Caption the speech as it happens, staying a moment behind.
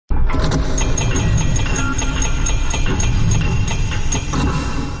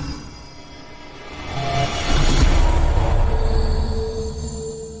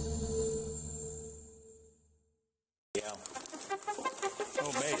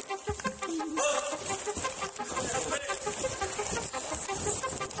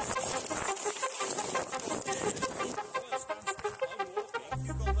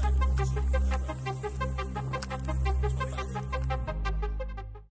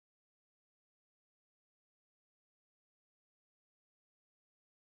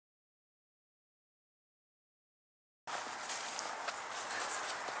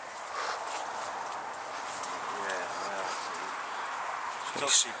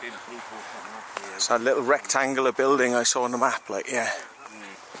It's that little rectangular building I saw on the map, like, yeah.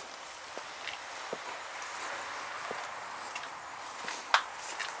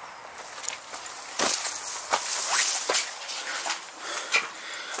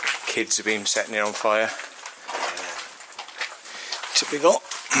 Kids have been setting it on fire. Typical.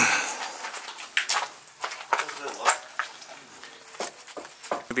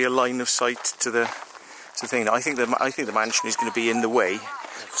 Be a line of sight to the thing. I think the mansion is going to be in the way,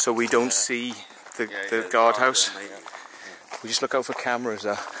 so we don't see the guardhouse. We just look out for cameras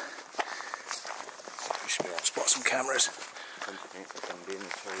there. Spot some cameras.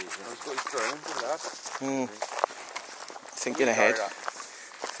 Thinking ahead.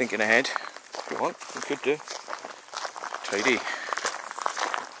 Thinking ahead. Go on, we could do. Tidy.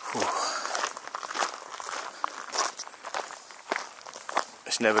 Whew.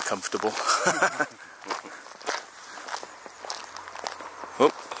 It's never comfortable. Oh,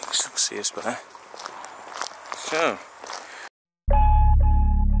 you can still see us better. So.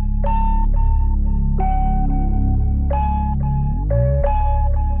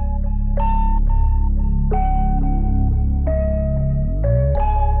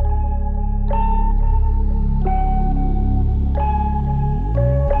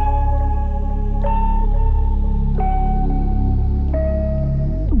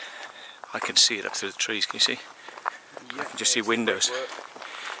 See it up through the trees, can you see? I can just see windows.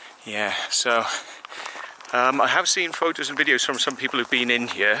 Yeah, so I have seen photos and videos from some people who've been in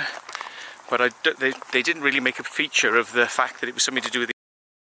here, but they didn't really make a feature of the fact that it was something to do with the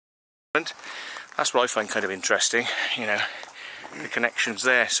environment. That's what I find kind of interesting, you know, the connections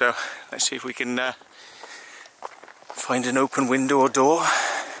there. So let's see if we can find an open window or door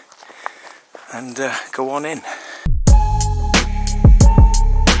and go on in.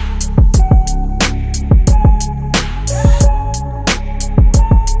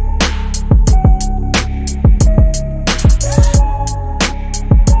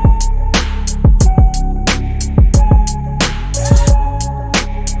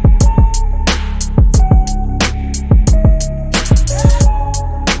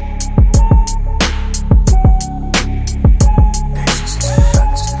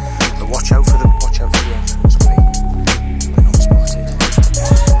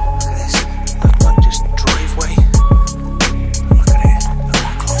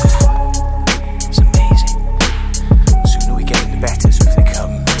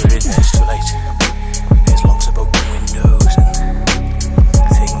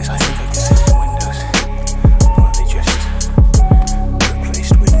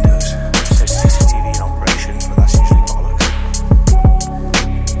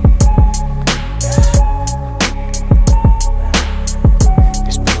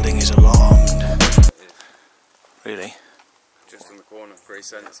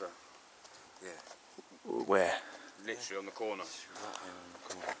 Sensor. Yeah. Where? Literally on the corner.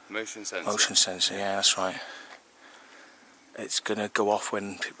 Motion sensor. Motion sensor, yeah, that's right. It's gonna go off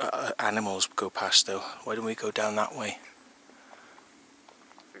when animals go past though. Why don't we go down that way?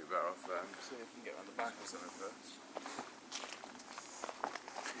 I think we're better off there. See if we can get around the back or something first.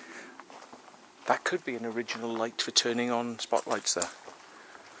 That could be an original light for turning on spotlights there.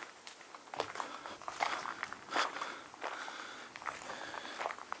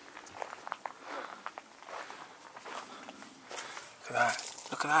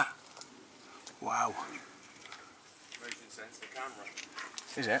 Look at that. Wow. Motion sensor camera.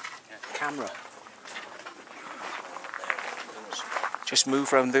 Is it? Yeah. Camera. Just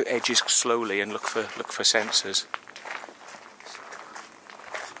move around the edges slowly and look for sensors.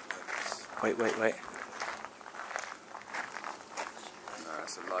 Wait. No,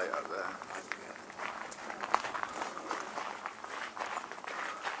 that's a light up there.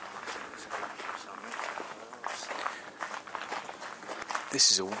 This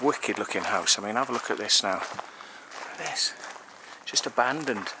is a wicked looking house. I mean, have a look at this now. Look at this. Just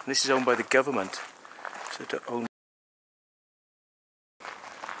abandoned. This is owned by the government. So to own.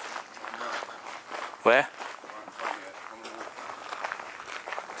 Where?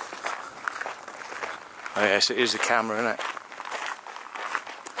 Oh yes, it is the camera, isn't it?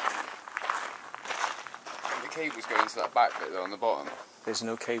 The cable's going to that back bit there on the bottom. There's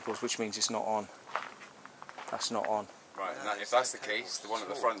no cables, which means it's not on. That's not on. Right, and if that's the case, the one at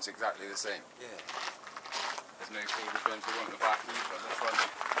the front's exactly the same. Yeah. There's no cables going to the one at the back either, at the front.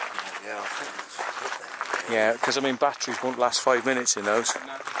 Yeah, I think that's. Yeah, because I mean batteries won't last 5 minutes in those. No.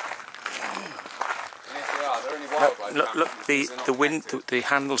 And if they are, they're only wildlife. Look, the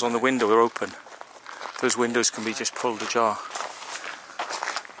handles on the window are open. Those windows can be just pulled ajar.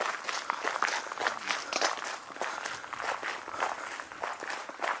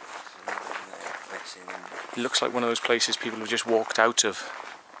 facing inwards. It looks like one of those places people have just walked out of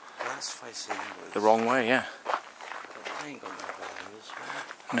Glass facing inwards. the wrong way, yeah. But it ain't got no batteries,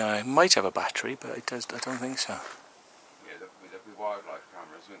 right? No, it might have a battery, but it does. I don't think so. Yeah, there'll be wildlife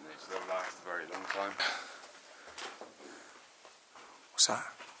cameras, wouldn't they? So they'll last a very long time. What's that?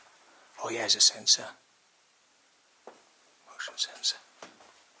 Oh yeah, it's a sensor. Motion sensor.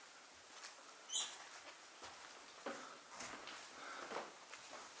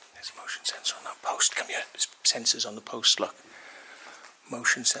 There's a motion sensor on that post. Come here. There's sensors on the post, look.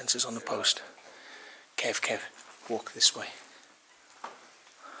 Motion sensors on the post. Kev, walk this way.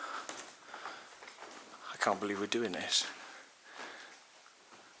 I can't believe we're doing this.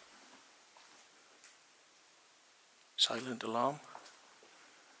 Silent alarm.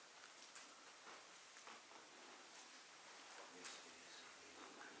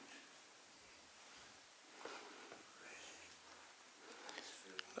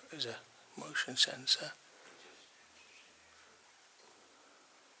 There's a motion sensor.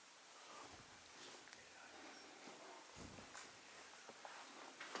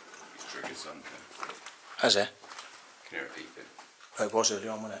 It's triggered something. Has it? Can hear it beeping. Oh, it was early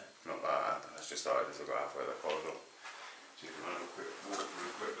on, wasn't it? Not like that. That's just started as I got halfway the corridor. So you can run a quick walk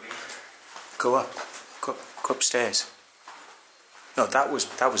really quickly. Go up. Go upstairs. No, that was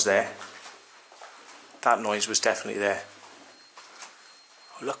there. That noise was definitely there.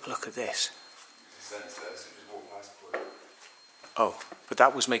 Oh, look at this. It's a sensor, so just walk past quick. Oh, but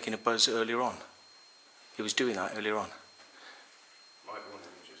that was making a buzz earlier on. It was doing that earlier on. Might be one of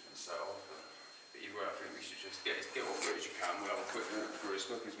them just been set off. But either way, I think we should just get off it as you can. We'll have a quick walk through as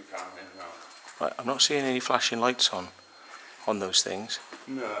quick as we can in and out. Right, I'm not seeing any flashing lights on those things.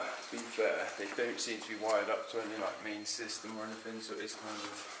 No, to be fair, they don't seem to be wired up to any like main system or anything, so it's kind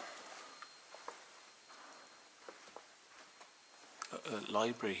of...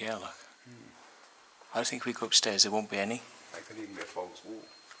 Library here, look. I think if we go upstairs there won't be any. That could even be a false wall.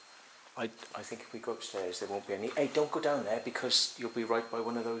 I think if we go upstairs there won't be any. Hey, don't go down there because you'll be right by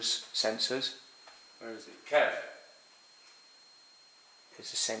one of those sensors. Where is it? Kev?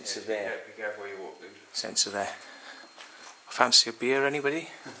 There's a sensor there. Be careful where you walk, dude. Sensor there. Fancy a beer, anybody?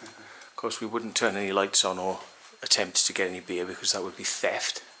 Of course we wouldn't turn any lights on or attempt to get any beer because that would be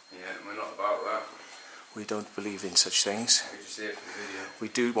theft. Yeah, we're not about that. We don't believe in such things. We just see it from the video. We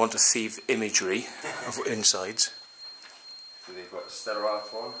do want to thieve imagery of insides. So they've got Stella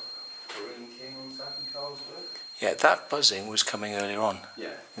Artois, Korean King on Sappy Carlsberg. Yeah, that buzzing was coming earlier on. Yeah.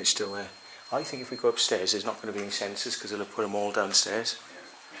 It's still there. I think if we go upstairs there's not going to be any sensors because they'll have put them all downstairs.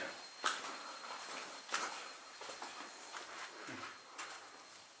 Yeah.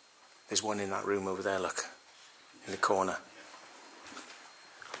 There's one in that room over there, look. In the corner.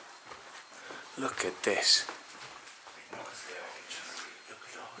 Look at this.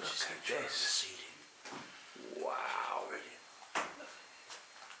 Look at this. Wow.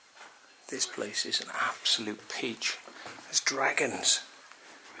 This place is an absolute peach. There's dragons.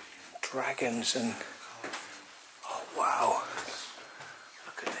 Dragons and... Oh wow.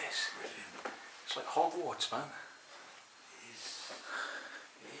 Look at this. It's like Hogwarts, man.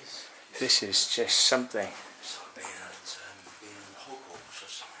 This is just something.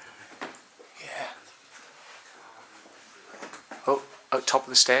 Yeah. Oh, out top of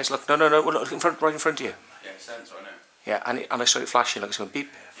the stairs. Look, no, look in front, right in front of you. Yeah, sensor on it. Yeah, and I saw it flashing. Look, it's going beep,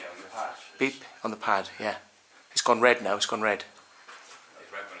 Yeah, on the pad. beep on the pad. Yeah, it's gone red now. It's gone red.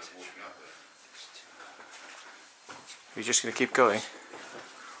 It's red when it's walking up there. You're just going to keep going.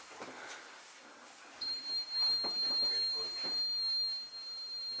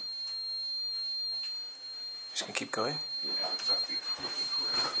 Just going to keep going. Yeah, exactly.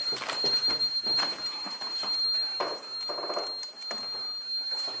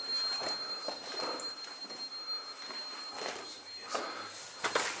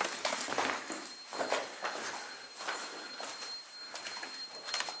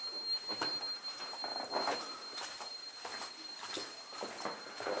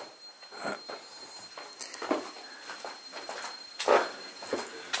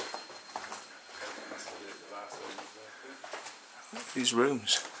 These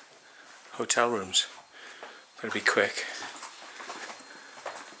rooms, hotel rooms, better be quick.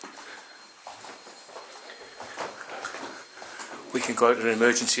 We can go out an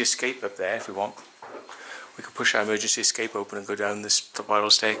emergency escape up there if we want. We could push our emergency escape open and go down this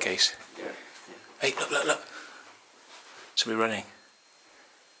spiral staircase. Yeah. Hey, look. Somebody running.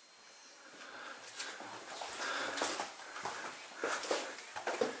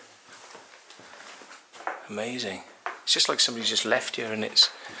 Amazing. It's just like somebody's just left here and it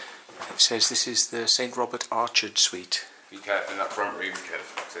says this is the St. Robert Archard Suite. Be careful in that front room,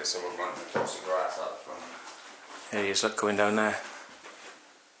 Kev. There's someone running across the grass out the front. There he is, look, going down there.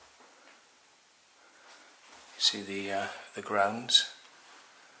 See the grounds.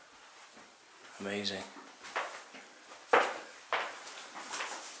 Amazing.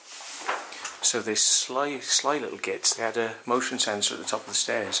 So this sly little gits, they had a motion sensor at the top of the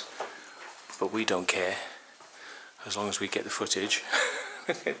stairs, but we don't care as long as we get the footage.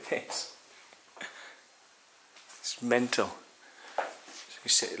 Look at this. It's mental. So you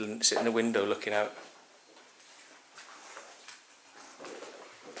sit in the window looking out.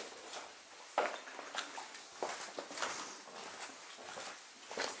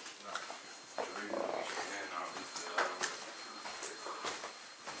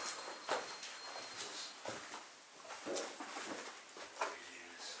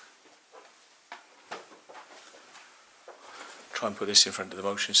 Try and put this in front of the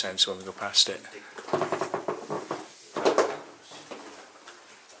motion sensor when we go past it.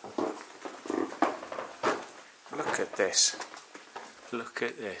 Look at this. Look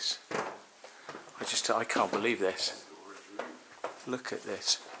at this. I can't believe this. Look at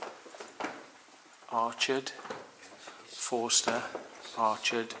this. Archard, Forster,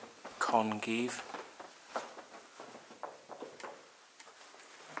 Archard, Congeeve.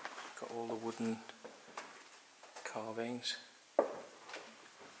 Got all the wooden carvings.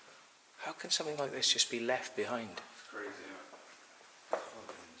 How can something like this just be left behind? It's crazy, isn't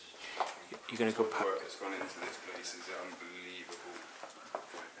it? You're going to go past. The work that's gone into this place is unbelievable.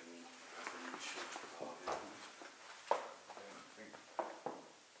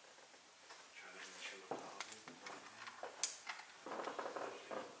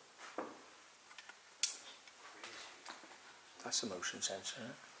 That's a motion sensor, isn't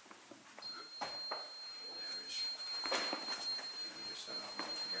it?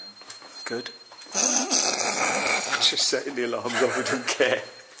 Good. Just setting the alarms off, I don't care.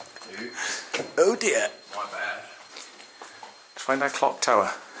 Oh dear. My bad. Let's find that clock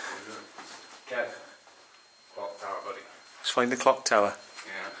tower. Kev. Clock tower, buddy. Let's find the clock tower.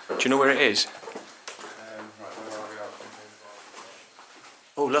 Yeah. Do you know where it is? Right, where are we at?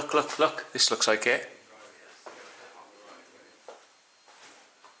 Oh look, look, look. This looks like it.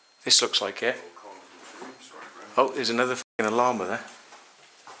 This looks like it. Oh, there's another fucking alarm there.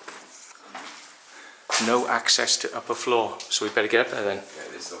 No access to upper floor, so we better get up there then. Yeah,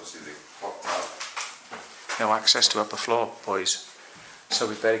 this is obviously the clock tower. No access to upper floor, boys. So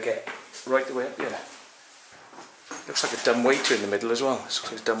we better get right the way up here. Looks like a dumb waiter in the middle as well. Looks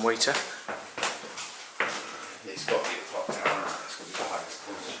like a dumb waiter. It's got to be the clock tower. It's got to be the highest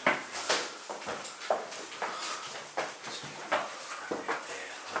point.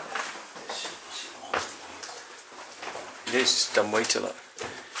 It is, it's a dumb waiter, look.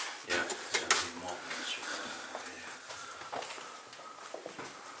 Yeah.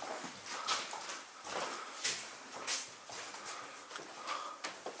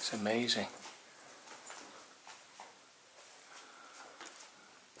 It's amazing.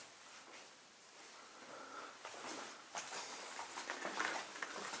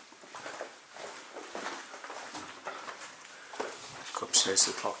 Go upstairs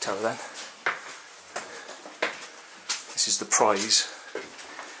to the clock tower then. This is the prize.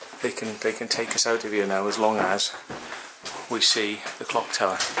 They can take us out of here now as long as we see the clock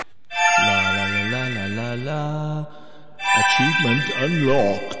tower. La la la la la la la. Achievement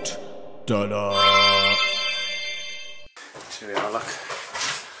unlocked. Ta-da! So we are, look.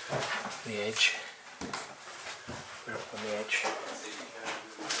 The edge. We're up on the edge.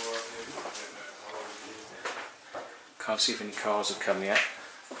 Can't see if any cars have come yet.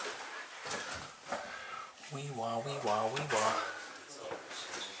 Wee wah, wee wah, wee wah.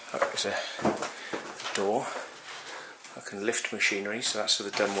 Look, there's a door. I can lift machinery, so that's for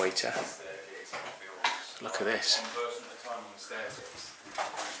the dumb waiter. Look at this. One person at a time on the staircase.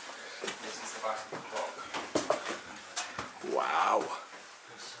 This is the back of the clock. Wow.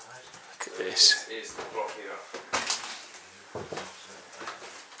 Look at this. This is the clock here.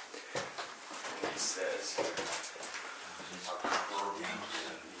 These stairs.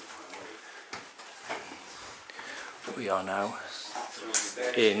 We are now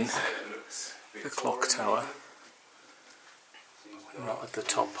in the clock tower. Not at the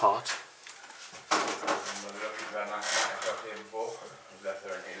top part.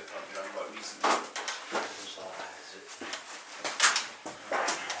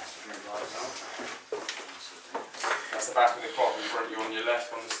 That's the back of the clock in front of you on your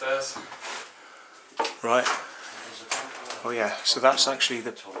left on the stairs. Right. Oh yeah, so that's actually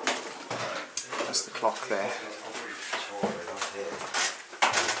the clock there.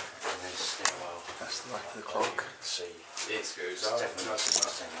 That's the back of the clock. this goes up.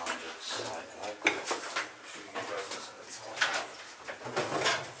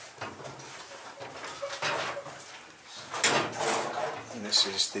 And this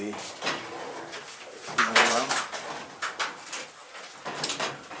is the female one.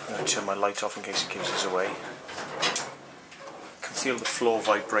 I'm going to turn my light off in case it gives us away. I can feel the floor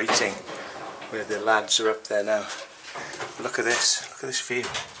vibrating where the lads are up there now. Look at this view.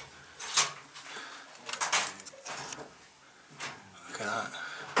 Look at that.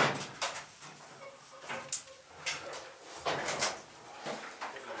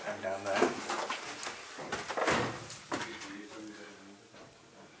 And down there.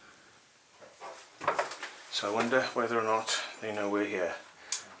 So I wonder whether or not they know we're here.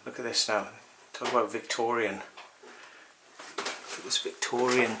 Look at this now. Talk about Victorian. Look at this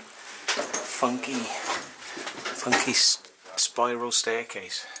Victorian funky spiral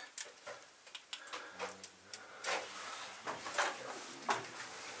staircase.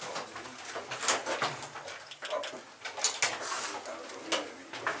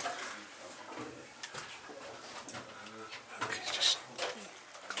 Okay, it just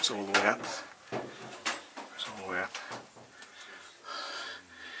goes all the way up.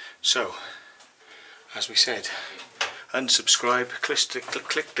 So, as we said, unsubscribe,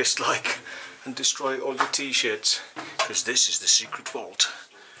 click dislike and destroy all your t-shirts, because this is the secret vault.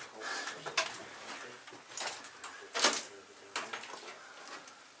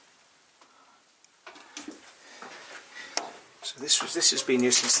 So this has been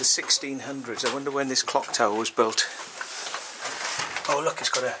here since the 1600s. I wonder when this clock tower was built. Oh look, it's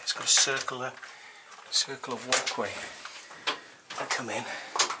got a circle of walkway. I come in.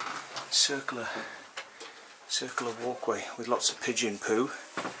 Circular walkway with lots of pigeon poo.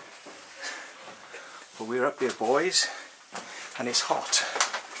 But we're up here, boys, and it's hot.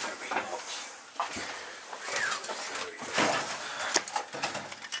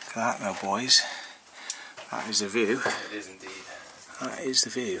 Look at that now, boys. That is the view. It is indeed. That is the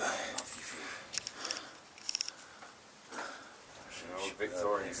view. An old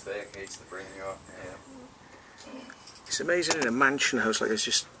Victorian staircase to bring you up. Yeah. It's amazing in a mansion house like this,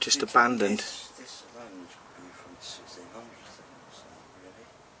 just abandoned. This alone is from the 1600s, really.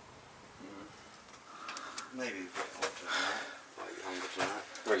 Maybe a bit older than that, like younger than that.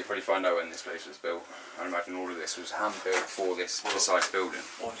 Well, you probably find out when this place was built. I imagine all of this was hand built for this precise building.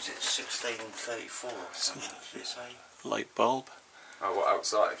 What is it, 1634 or something, did it say? Light bulb. Oh, what,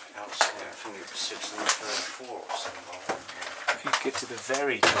 outside? Outside, I think it was 1634 or something like that. You get to the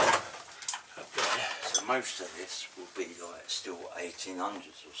very top up there. So most of this will be like still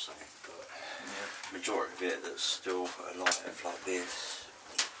 1800s or something, but majority of it that's still alive like this.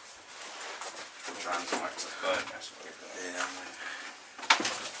 Transmax is burnt, that's what we've got. Yeah,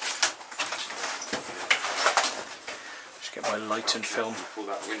 Just get my light and film. Pull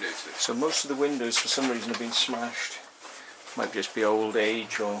that window to it. So most of the windows for some reason have been smashed. Might just be old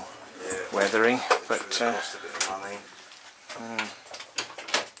age or weathering, but cost a bit of money.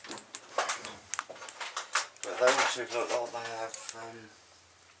 But they also look like they have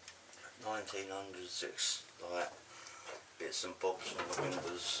 1900s like bits and bobs on the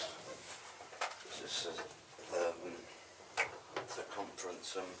windows. This is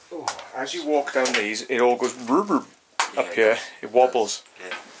circumference. as you walk down these, it all goes up here. It wobbles.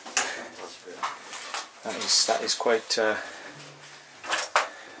 Yeah, That is quite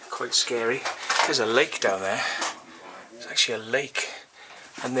scary. There's a lake down there. There's actually a lake,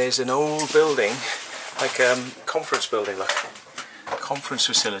 and there's an old building, like conference building, look, conference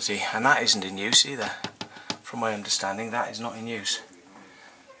facility, and that isn't in use either. From my understanding, that is not in use.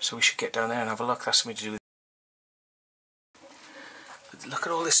 So we should get down there and have a look. That's something to do with. But look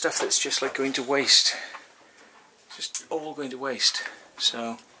at all this stuff that's just like going to waste. Just all going to waste.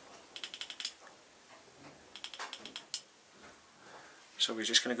 So we're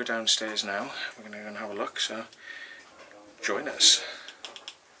just going to go downstairs now. We're going to go and have a look. So join us.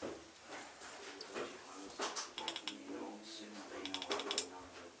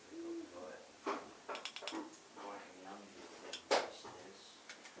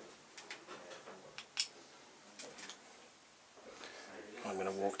 I'm going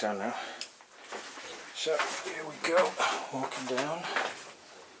to walk down now. So here we go, walking down.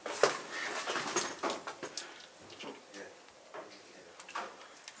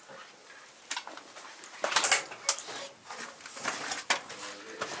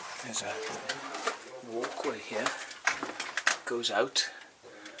 There's a walkway here. Goes out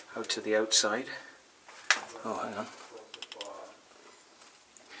to the outside. Oh, hang on.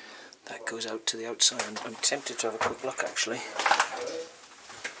 That goes out to the outside. I'm tempted to have a quick look actually.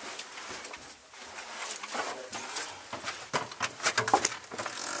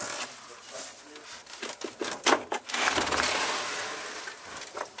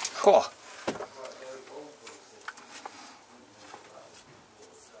 Whoa.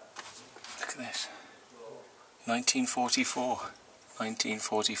 Look at this. 1944.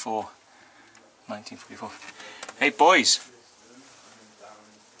 1944. 1944. Hey boys.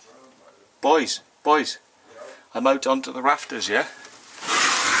 Boys. I'm out onto the rafters, yeah?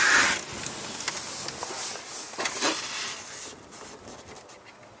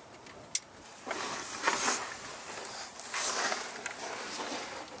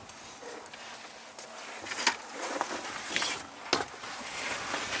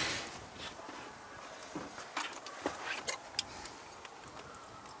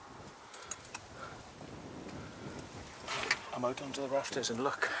 I'm out onto the rafters and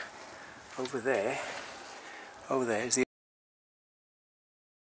look, over there is the...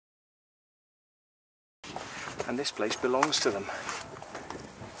 And this place belongs to them.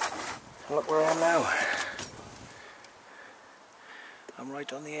 And look where I am now. I'm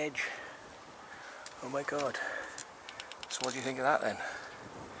right on the edge. Oh my god. So what do you think of that then? Is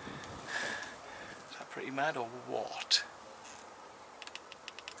that pretty mad or what?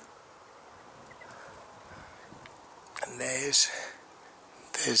 And there's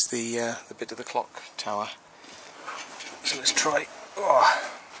the bit of the clock tower. So let's try.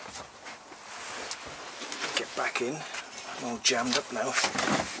 Oh, get back in. I'm all jammed up now.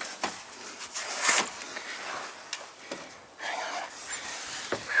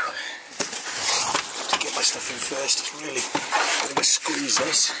 To get my stuff in first, it's really a bit of a squeeze.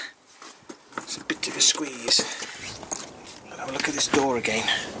 This. It's a bit of a squeeze. And have a look at this door again.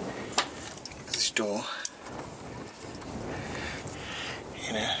 Look at this door.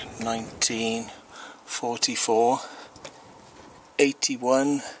 1944,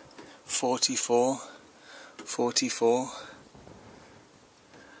 81, 44, 44,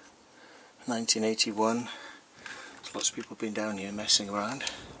 1981. There's lots of people been down here messing around.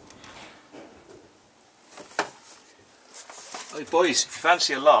 Hey boys, if you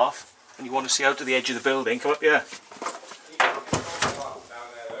fancy a laugh and you want to see out to the edge of the building, come up here.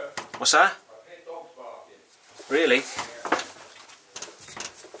 What's that? Really?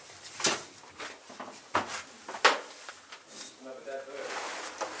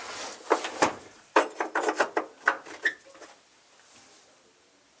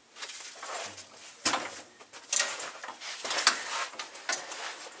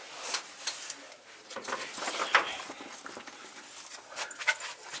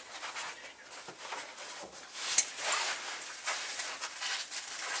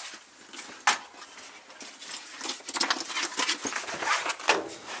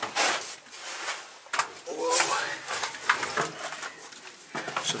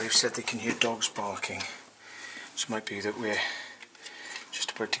 So they've said they can hear dogs barking. So it might be that we're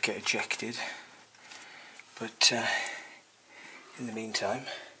just about to get ejected. But in the meantime,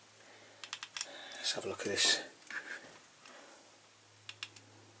 let's have a look at this.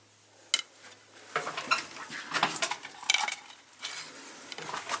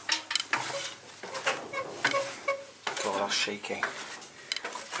 God, that's shaking.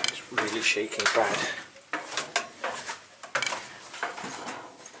 It's really shaking bad.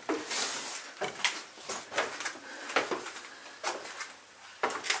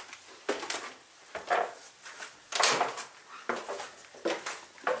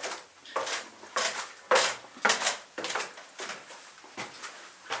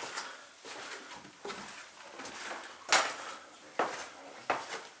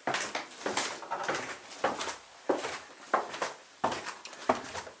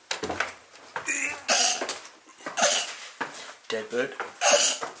 Dead bird?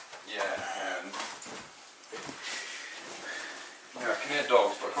 Yeah, I can hear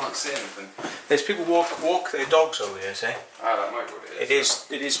dogs, but I can't see anything. There's people walk their dogs over here, say? Ah, that might be what it is.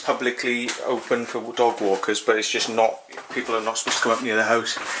 It is publicly open for dog walkers, but it's just not, people are not supposed to come up near the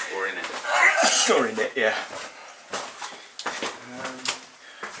house. Or in it. Or in it, yeah.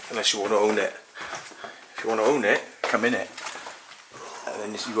 Unless you want to own it. If you want to own it, come in it. And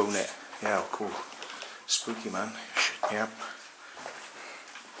then you own it. Yeah, cool. Spooky, man. Shut me up.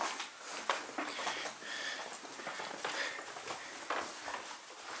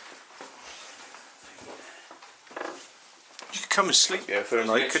 You could come and sleep here for a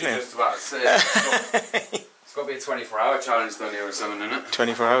night, couldn't you? Just about to say, it's got to be a 24-hour challenge down here or something, isn't it?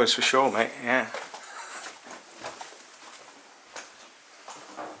 24 hours for sure, mate, yeah.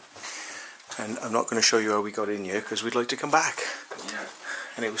 And I'm not going to show you how we got in here because we'd like to come back. Yeah.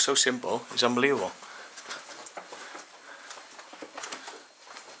 And it was so simple, it's unbelievable.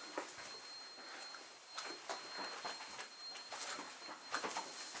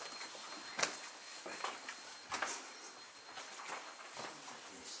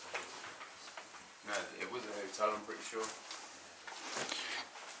 sure.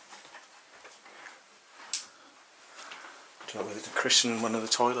 Do you know whether to christen one of the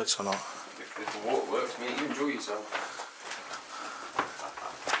toilets or not? If the water works, mate, you enjoy yourself.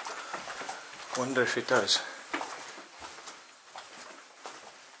 Wonder if it does.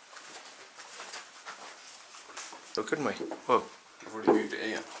 Oh, couldn't we? Whoa. I've already moved it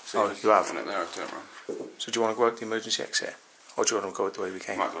here. Oh, you have? It there, I've turned around. So do you want to go out the emergency exit? Or do you want to go out the way we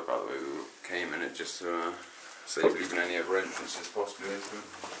came? Might as well go out the way we came in, it just save leaving any other entrances possibly open.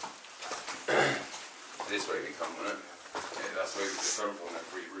 This way we come, isn't it? Yeah, that's where we just come from, there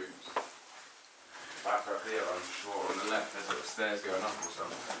 3 rooms. Back up here, I'm sure, on the left there's little stairs going up or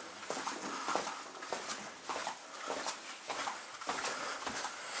something.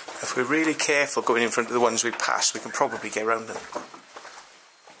 If we're really careful going in front of the ones we passed, we can probably get around them.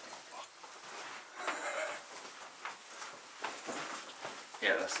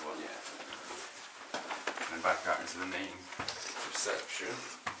 Yeah, that's the one, yeah. And then back out into the main reception.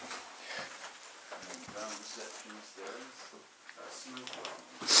 And then down the reception stairs. That's smooth.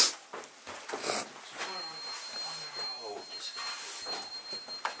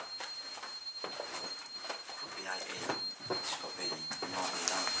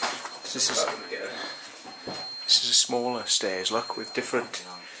 This is a smaller stairs, look, with different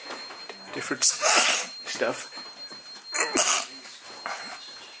stuff.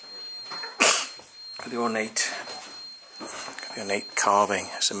 The ornate carving,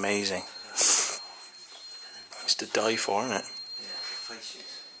 it's amazing. It's to die for, isn't it? Yeah, the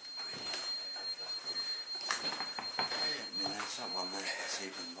faces. I mean, there's someone there that's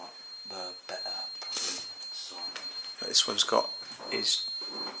even like better signed. This one's got his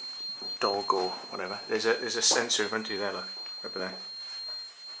dog or whatever. There's a sensor in front of you there, look, over there.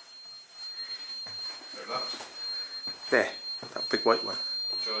 There, that big white one.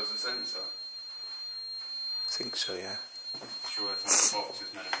 Sure there's a sensor? I think so, yeah. Sure it's not the box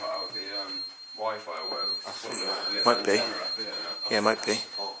is meant to put out the Wi-Fi or whatever. Might be. Yeah, might be.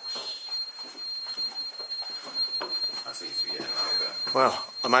 That seems to be getting out there. Well,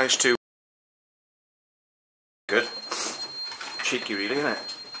 I managed to... Good. Cheeky really, isn't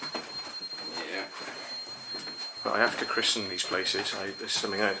it? Yeah. But I have to christen these places. There's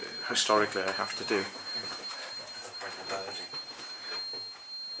something historically I have to do.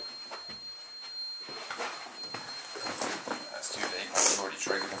 That's too late, I've already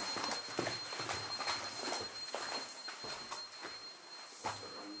triggered them.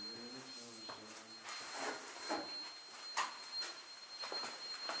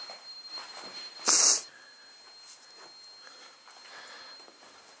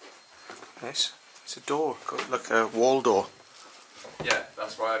 Yes, it's a door, like a wall door. Yeah,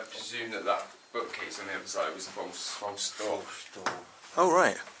 that's why I presumed that bookcase on the other side was a false door. Oh,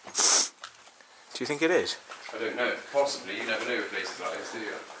 right. Do you think it is? I don't know. Possibly. You never know with places like this, do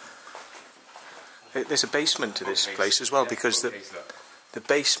you? There's a basement to this place as well, because the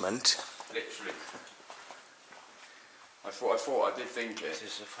basement... Literally. I did think it. This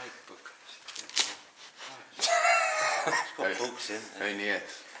is a fake bookcase. It's got books in. Only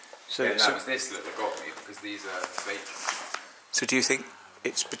if. So, yeah, that was this that got me, because these are fake. So do you think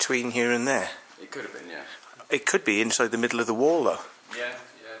it's between here and there? It could have been, yeah. It could be inside the middle of the wall, though. Yeah.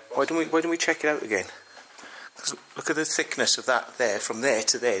 Why don't we check it out again? 'Cause look at the thickness of that there, from there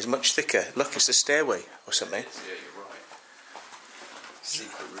to there is much thicker. Look, it's a stairway or something. Yeah, you're right.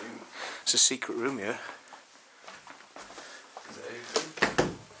 Secret room. It's a secret room, yeah. Is it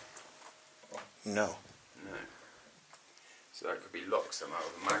open? No. No. So that could be locked somehow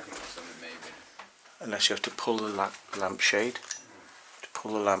with a magnet or something, maybe. Unless you have to pull the lampshade. To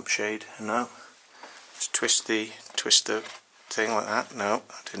pull the lampshade, no. To twist the thing like that, no,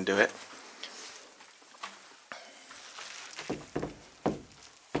 I didn't do it.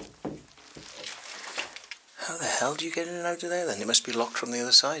 How the hell do you get in and out of there then? It must be locked from the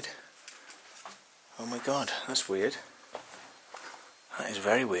other side. Oh my god, that's weird. That is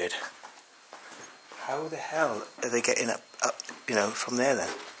very weird. How the hell are they getting up you know, from there then?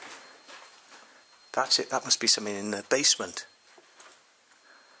 That's it, that must be something in the basement.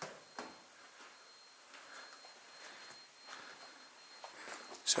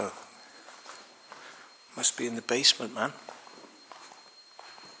 So, must be in the basement, man.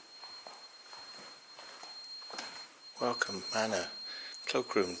 Welcome, Manor,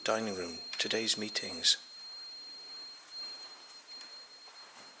 cloakroom, dining room, today's meetings.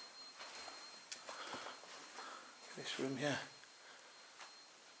 This room here.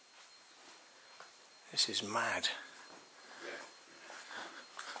 This is mad.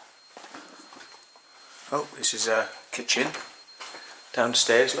 Oh, this is a kitchen.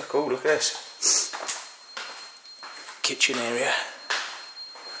 Downstairs, look, oh, look at this. kitchen area.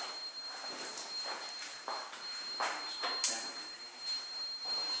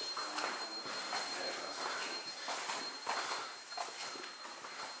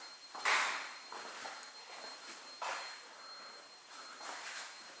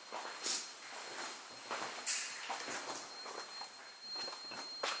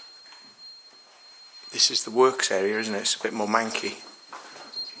 This is the works area, isn't it? It's a bit more manky.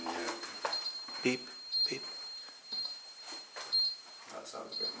 Yeah. Beep, beep. That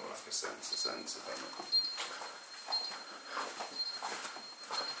sounds a bit more like a sensor, doesn't it?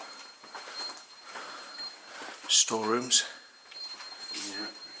 Storerooms. Yeah.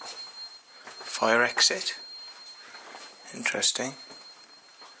 Fire exit. Interesting.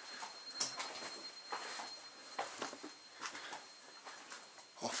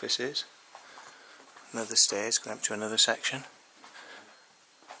 Offices. Another stairs going up to another section.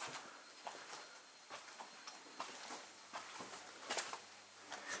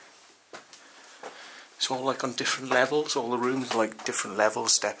 It's all like on different levels. All the rooms are like different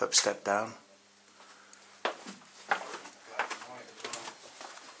levels. Step up, step down. Yeah,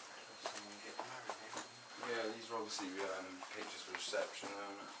 these are obviously pictures for reception,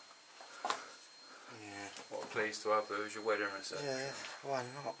 aren't it? Yeah. What a place to have those, your wedding reception. Yeah, why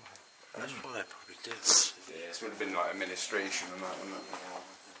not? That's what they probably do. Yeah, this would have been like administration and that, wouldn't it?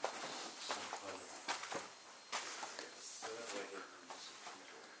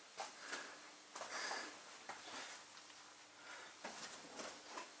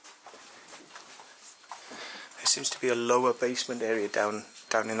 There seems to be a lower basement area down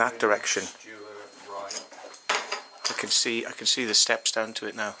in that direction. Right. I can see the steps down to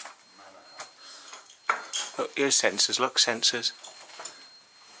it now. Oh, here's sensors. Look, sensors.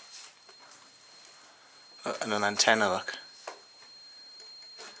 Oh, and an antenna. Look.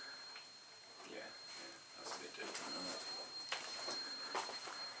 Yeah, that's a bit different, isn't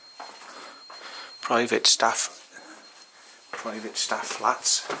it? Private staff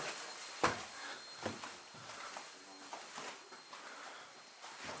flats.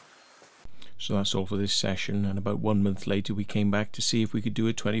 So that's all for this session, and about 1 month later we came back to see if we could do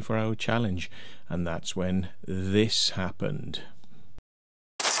a 24-hour challenge, and that's when this happened.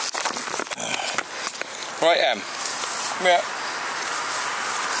 Right, come here.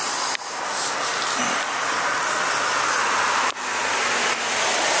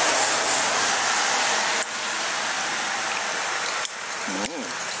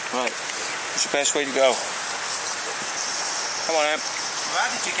 Right, what's the best way to go? Come on, Em. How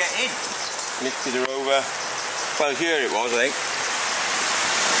did you get in? Lifted her over. Well, here it was, I think.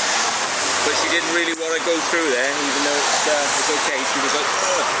 But she didn't really want to go through there, even though it's okay. She was like,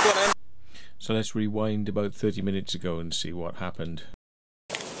 oh, go on, Em. So let's rewind about 30 minutes ago and see what happened.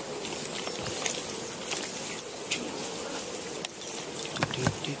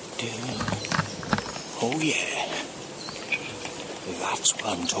 Oh yeah, that's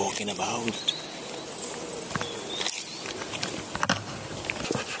what I'm talking about.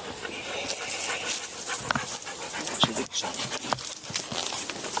 See the sun.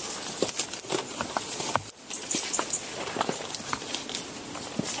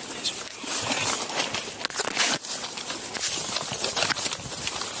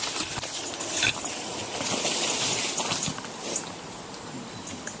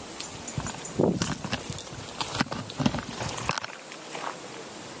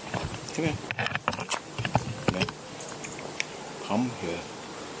 Come here. Come here. Come here.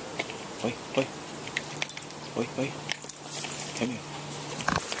 Oi, oi. Oi, oi. Come here.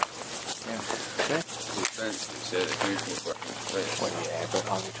 Yeah. Okay. Well, yeah, but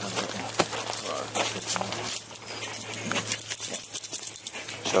I'll return it now.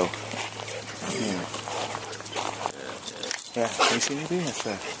 So, yeah, can you see any Venus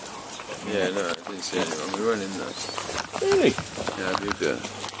there? Yeah, no, I didn't see anyone. We weren't in there. Really? Yeah, we've been.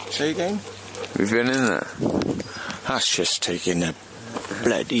 Say again? We've been in there. That's just taking a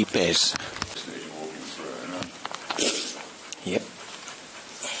bloody piss. Yep.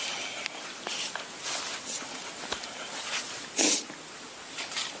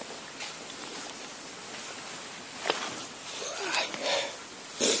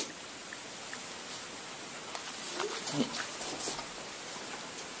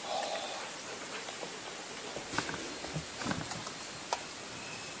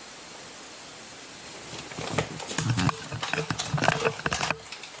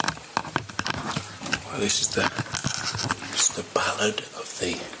 This is the ballad of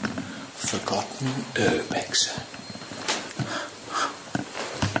the forgotten urbex.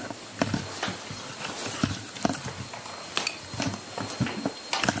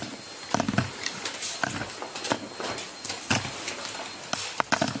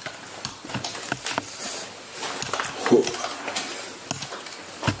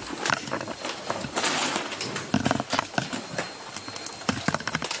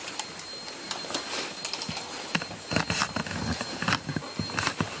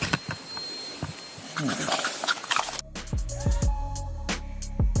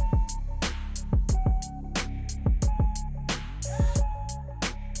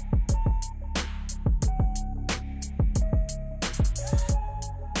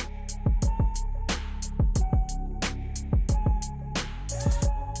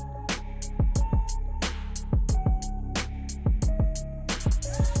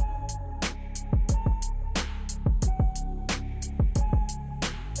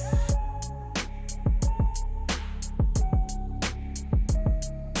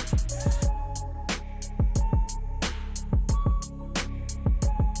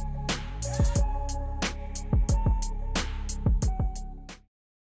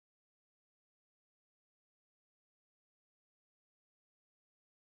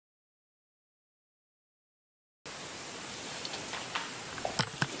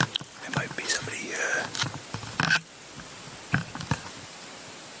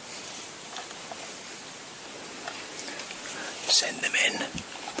 in.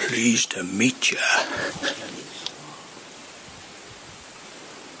 Pleased to meet you. I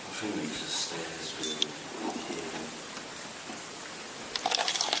think these are stairs really here.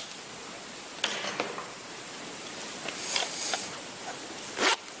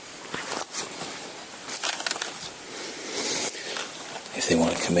 If they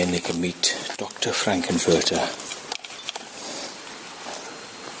want to come in, they can meet Dr. Frankenfurter.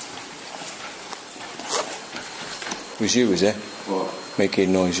 It was you, is it? What?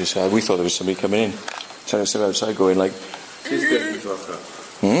 Making noises. We thought there was somebody coming in. So I stood outside going like... Who's getting his rock up?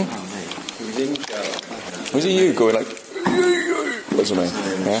 Hmm? He was in shower. Was it you going like... What's the name?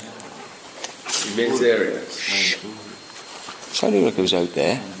 Yeah? He made area. Sounded like it was out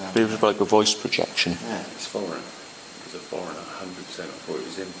there. But it was like a voice projection. Yeah, it's foreign. It was a foreigner, 100%. I thought it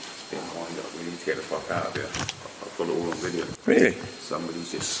was him. It's being wind up. We need to get the fuck out of here. I've got it all on video. Really?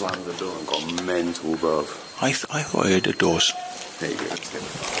 Somebody's just slammed the door and got mental, bruv. I thought I heard the doors. There you go, let's get the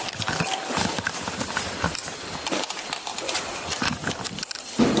fuck.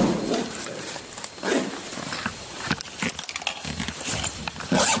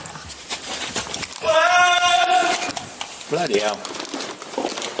 Bloody hell.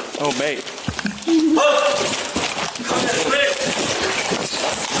 Oh, mate.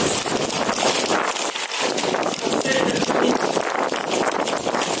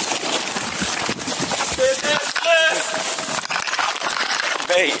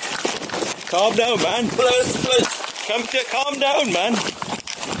 Mate, calm down, man. Calm down, man.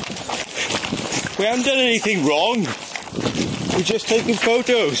 We haven't done anything wrong. We're just taking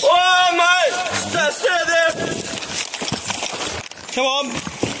photos. Oh, mate! Stay there! Come on.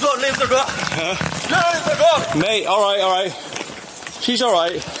 Don't leave the door. Don't leave the door. Mate, alright. She's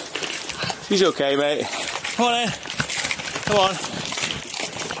alright. She's okay, mate. Come on then. Come on.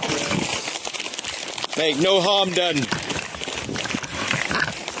 Mate, no harm done.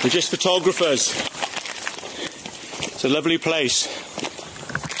 We're just photographers. It's a lovely place.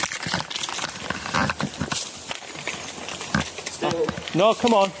 No,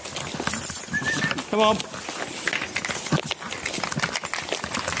 come on. Come on.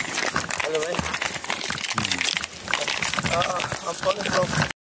 Hello, mate. I'm calling from...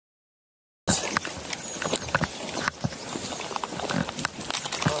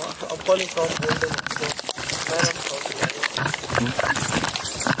 I'm calling from Manor House.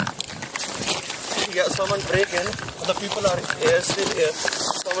 Yeah, someone break in. The people are here, still here.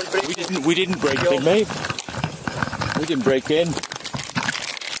 Someone break in. We didn't break in, mate. We didn't break in.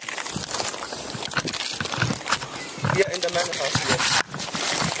 Yeah, in the Manor House, yes.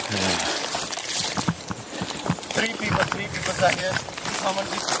 Three people are here. Someone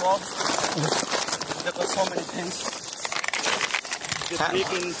is robbed. There were so many things. They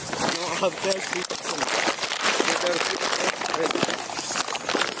break in, have dealt 3 persons. There are 3 persons.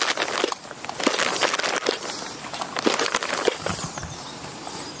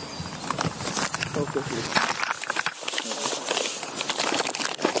 Okay, please.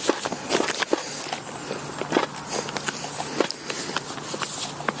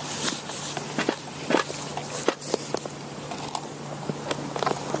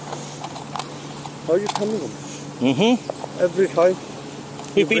 How are you coming? Every time.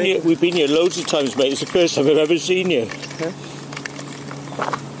 We've been here loads of times, mate. It's the first time I've ever seen you. Huh?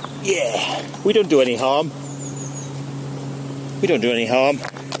 Yeah. We don't do any harm. We don't do any harm.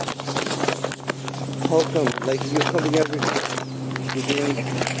 How come? Like you're coming every time.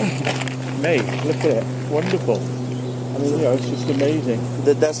 Mate, look at it. Wonderful. I mean, you know, it's just amazing.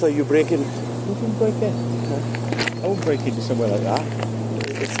 That's why you break in. You can break in. I won't break into somewhere like that.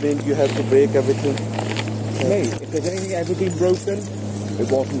 It means you have to break everything. Mate, if there's anything ever been broken, it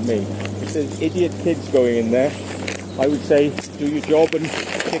wasn't me. If there's idiot kids going in there, I would say do your job and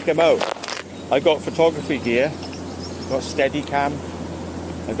kick them out. I got photography gear, got a Steadicam,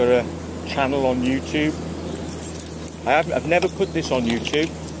 I got a channel on YouTube. I've never put this on YouTube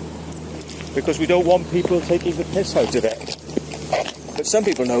because we don't want people taking the piss out of it. But some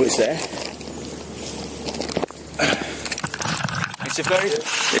people know it's there.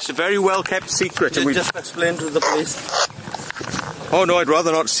 It's a very well kept secret. And we just explain to the police. Oh no, I'd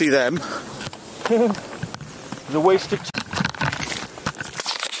rather not see them. It's a waste of time.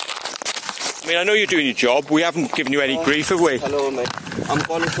 I mean, I know you're doing your job. We haven't given you any grief, have we? Hello, mate. I'm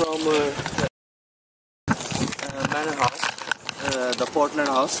calling from Manor House, the Portland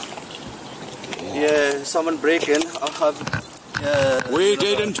house. Yeah, someone break in. We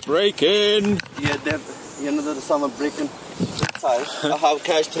didn't break in. Yeah, there's someone break in inside. I have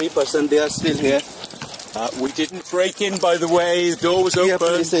cash 3%. They are still here. We didn't break in, by the way. The door was open. Yeah,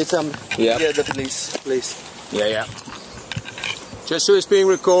 please say some. Yeah. Yeah, the police, please. Yeah. Just so it's being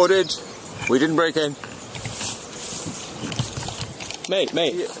recorded, we didn't break in. Mate.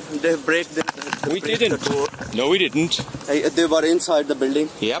 They break the We didn't. The door. No, we didn't. They were inside the building.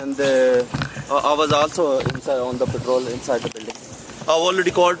 Yep. And I was also inside on the patrol inside the building. I've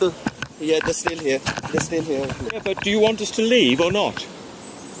already called to. Yeah, they're still here. They're still here. Yeah, but do you want us to leave or not?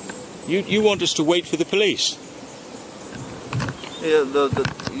 You want us to wait for the police? Yeah,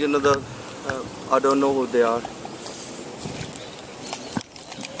 I don't know who they are.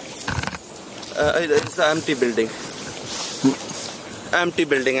 It's an empty building. Empty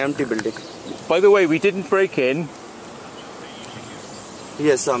building. By the way, we didn't break in.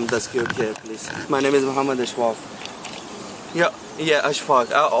 Yes, I'm the security here, please. My name is Muhammad Ashfaq. Yeah,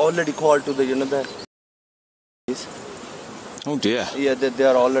 Ashfaq. I already called to the, the police. Oh dear. Yeah, they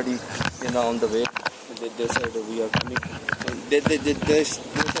are already, on the way. They said we are coming. And they just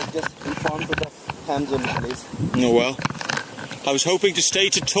informed to the Hamzon police. Oh well. I was hoping to stay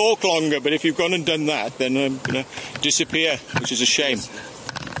to talk longer, but if you've gone and done that, then I'm going to disappear, which is a shame.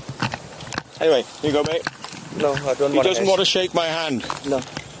 Anyway, here you go, mate. No, I don't want to. He doesn't want to shake my hand. No.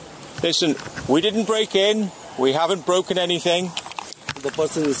 Listen, we didn't break in. We haven't broken anything. The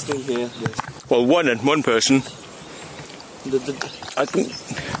person is still here, yes. Well, one person. I think...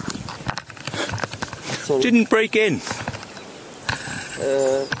 Sorry. Didn't break in.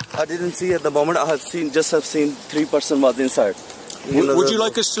 I didn't see at the moment. I have seen 3 persons was inside. Would you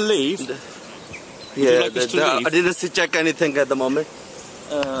like us to leave? Yeah, I didn't check anything at the moment.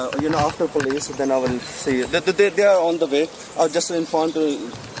 After police, then I will see. They are on the way. I'll just inform to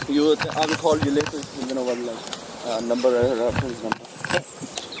you. I will call you later. Reference number.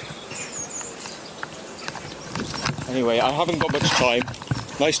 Anyway, I haven't got much time.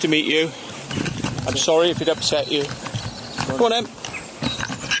 Nice to meet you. I'm sorry if it upset you. Go on, Em.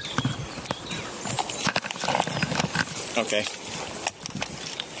 Okay.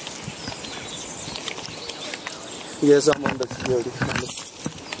 Yes, I'm on the security.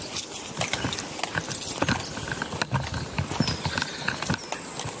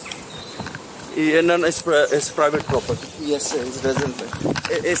 Yeah, no, it's private property. Yes, it's residential.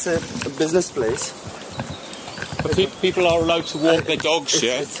 It's a business place. But people are allowed to walk their dogs,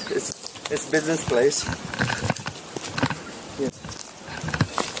 yeah? It's business place. Yes.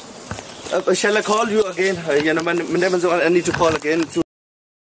 Shall I call you again? I need to call again.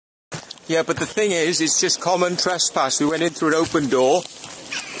 Yeah, but the thing is, it's just common trespass. We went in through an open door,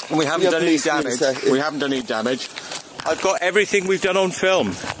 and we haven't done any damage. We haven't done any damage. I've got everything we've done on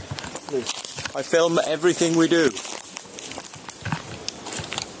film. Please. I film everything we do.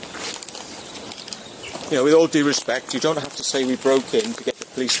 With all due respect, you don't have to say we broke in to get the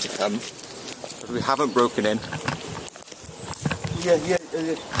police to come. But we haven't broken in. Yeah,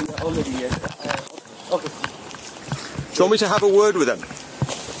 already, yeah. Okay. Do you want me to have a word with them?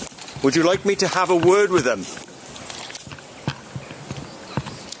 Would you like me to have a word with them?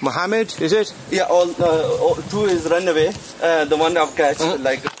 Mohammed, is it? Yeah, all 2 is run away. The one I've catch,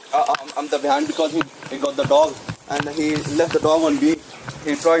 I'm the behind because he got the dog and he left the dog on me.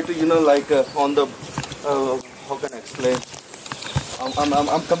 He tried to, on the, how can I explain?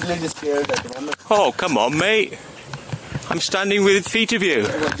 I'm completely scared at the moment. Oh, come on, mate. I'm standing within feet of you.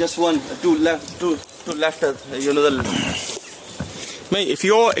 Just 2 left, two left, Mate, if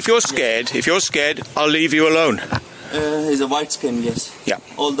you're scared, I'll leave you alone. He's a white skin, yes. Yeah.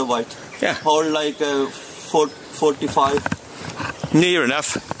 All the white. Yeah. All 45. Near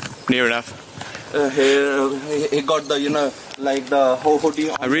enough. He got the, the hoodie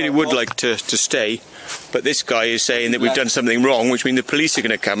on. I really would like to stay, but this guy is saying that we've done something wrong, which means the police are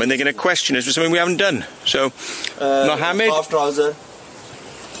going to come and they're going to question us for something we haven't done. So, Mohammed? Half trouser,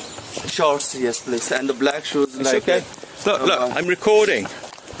 shorts, yes please, and the black shoes. It's okay. Look, I'm recording.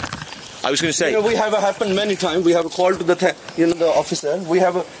 I was going to say... we have happened many times. We have called to the officer. We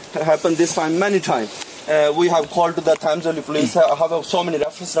have happened this time many times. We have called to the Thamsoli police. I have so many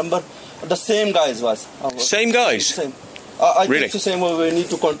reference number. The same guys was. Same guys? Same. I really? think the same way we need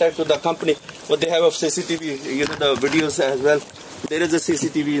to contact with the company. But they have a CCTV, the videos as well. There is a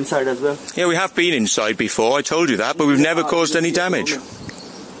CCTV inside as well. Yeah, we have been inside before. I told you that, but we've never caused any damage.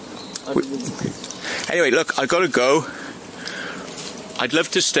 Anyway, look, I've got to go. I'd love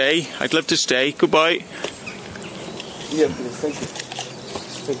to stay. Goodbye. Yeah, please.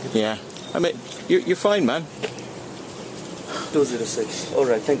 Thank you. Yeah. I mean, you're fine, man. 206. All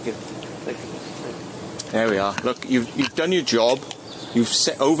right. Thank you. There we are. Look, you've done your job. You've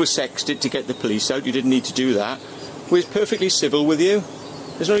oversexed it to get the police out. You didn't need to do that. We're perfectly civil with you.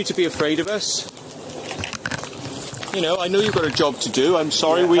 There's no need to be afraid of us. I know you've got a job to do. I'm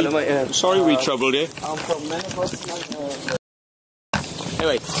sorry we troubled you. I'm from Manor House.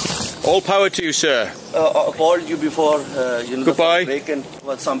 Anyway, all power to you, sir. I called you before, you know, Goodbye. the break-in,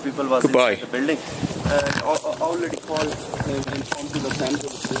 what some people was Goodbye. inside the building. I already called and informed to the family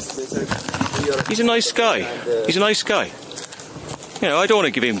of this. They said, we are... He's a nice guy. He's a nice guy. You know, I don't want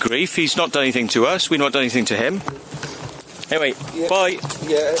to give him grief. He's not done anything to us. We've not done anything to him. Anyway, Yeah. bye.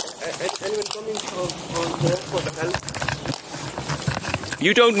 Yeah, anyone coming from there for the help?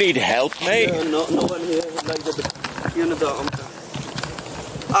 You don't need help, mate. No one here, like the, you know, the,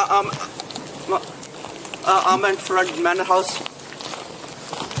 I'm in front Manor House.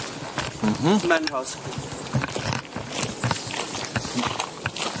 Manor House.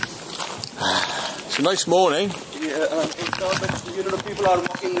 It's a nice morning. Yeah, you know, the people are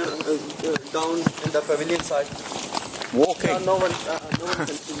walking down in the pavilion side. Walking. No one can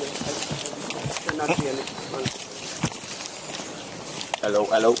see me. I cannot see anyone. Hello,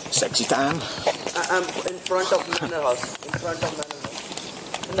 hello, sexy Dan. I'm in front of Manor House. In front of Manor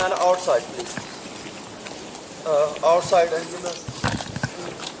House. No, outside, please. Outside, and you know.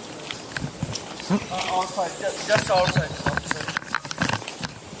 Outside, just outside.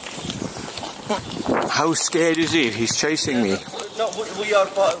 How scared is he? He's chasing me. No, we are,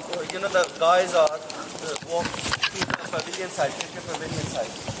 you know, the guys are walking to the pavilion side, take the pavilion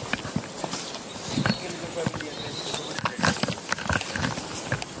side.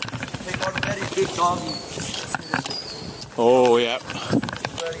 They got very big dog. Oh, yeah.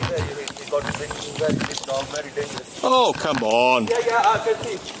 Very, they got very big dog, very dangerous. Oh, come on. Yeah, I can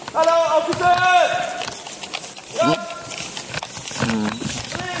see. Hello, officer! Yeah.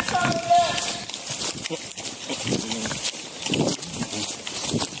 Please come here.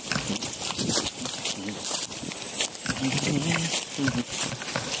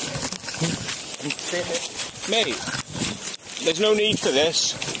 Mate, there's no need for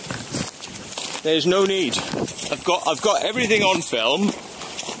this. There's no need. I've got everything on film.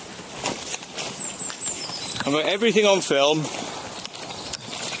 I've got everything on film.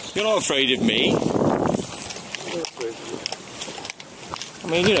 You're not afraid of me. I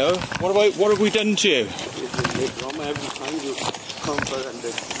mean, you know, what have we done to you? Drama every time you come for and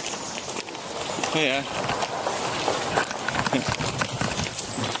Yeah.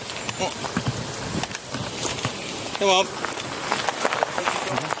 Come on.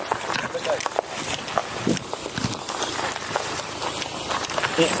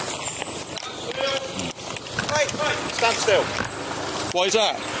 Wait, stand still. Why is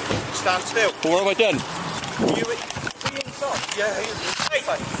that? Stand still. What have I done? You inside? Yeah, hey,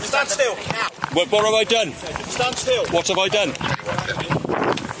 stand still. What have I done? Stand still. What have I done?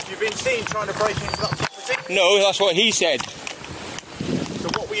 You've been seen trying to break into that property. No, that's what he said. So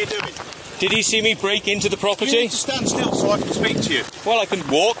what were you doing? Did he see me break into the You property? need to stand still so I can speak to you. Well, I can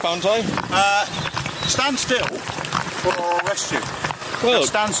walk, can't I? Stand still or I'll arrest you. Well, Now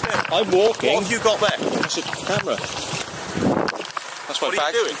stand still. I'm walking. What have you got there? That's a camera. That's my What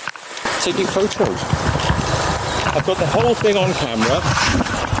bag. are you doing? Taking photos. I've got the whole thing on camera,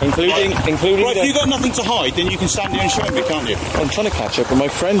 including Well, if you've got nothing to hide, then you can stand here and show me, can't you? I'm trying to catch up with my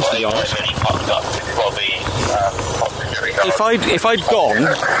friends, to be honest. If I'd gone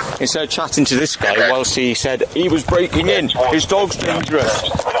instead of chatting to this guy whilst he said he was breaking in, his dog's dangerous.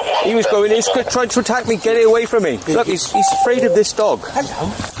 He was going in, trying to attack me, get it away from me. Look, he's afraid of this dog.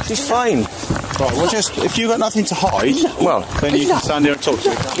 Hello. She's fine. Right, well, just if you've got nothing to hide, Well, then you can stand here and talk to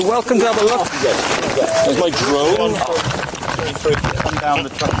me. you're welcome to have a look. There's my drone. Come down the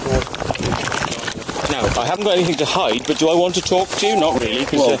trap door. Now, I haven't got anything to hide, but do I want to talk to you? Not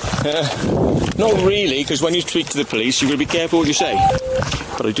really, because when you speak to the police, you've got to be careful what you say.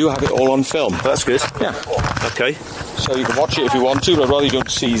 But I do have it all on film. That's good. Yeah. Okay. So you can watch it if you want to, but I'd rather you don't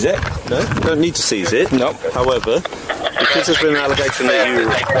seize it. No, you don't need to seize it. No. However, because there's been an allegation that you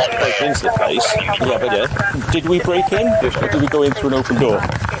broke into the place. Did we break in? Or did we go in through an open door?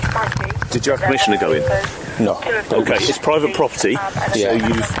 Did you have permission to go in? No. Okay, it's private property. Yeah.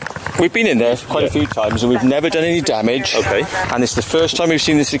 So We've been in there quite a few times and we've never done any damage. Okay. And it's the first time we've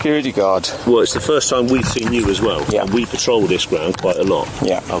seen the security guard. well, it's the first time we've seen you as well. Yeah. And we patrol this ground quite a lot.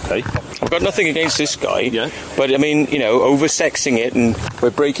 Yeah. Okay. I've got nothing against this guy. Yeah. But I mean, you know, over-sexing it and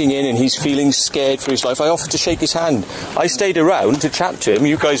we're breaking in and he's feeling scared for his life. I offered to shake his hand. I stayed around to chat to him.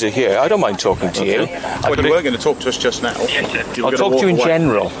 You guys are here. I don't mind talking to you. Well, you weren't going to talk to us just now. I'll talk to you in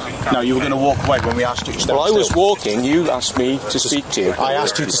general. No, you were going to walk away when we asked you to stand Well, I was walking. You asked me to speak to you. I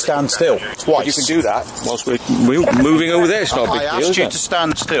asked you to stand still twice. You can do that whilst we're moving over there. It's not a big I deal, asked you is to it?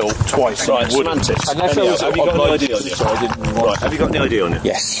 stand still twice. Right, and you wouldn't. Unless I was have you got any ID on you? so I didn't want Right, have you got any ID on you?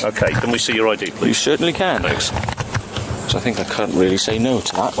 Yes. Okay, can we see your ID, You please? certainly can. Thanks. So I think I can't really say no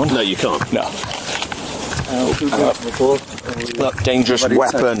to that one. No, you can't. No. Before. Dangerous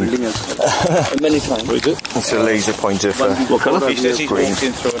weapon. Many times. What is it? It's a laser pointer for What colour? He says he's Green. walked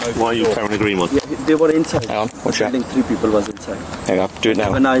in through an open Why are you door. carrying a green one? Yeah, they were inside. Hang on, watch that. I think 3 people was inside. Hang on, do it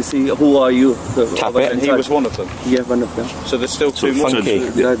now. When I see, who are you? Tap it. And he was one of them. Yeah, one of them. So there's still 2 more. funky.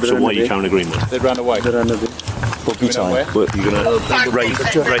 So why are you carrying a green one? They ran away. They ran away. Boogie time. Well, you're going to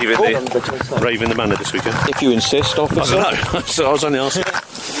rave in the manor this weekend? If you insist, I officer. don't know. So I was only asking.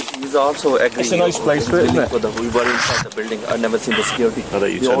 He's also agreeing. It's a nice place for it, isn't it? We were inside the building. I've never seen the security. Oh, that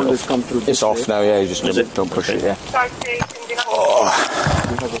you They turned always off. come through this It's off way. now, yeah, you just don't push it, yeah. We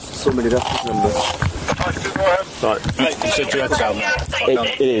have so many reference numbers. Right, you said you had sound.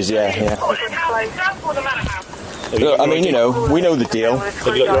 It is, yeah. Look, I mean, you know, we know the deal.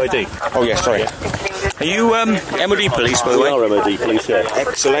 Have you got your ID? Oh, yeah, sorry. Are you MOD police, by the We way? are MOD police, yeah.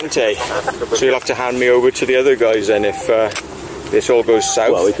 Excellente. So you'll have to hand me over to the other guys then if this all goes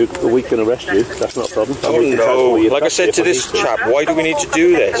south. Well, we can arrest you. That's not a problem. Oh no, like I said to this chap, why do we need to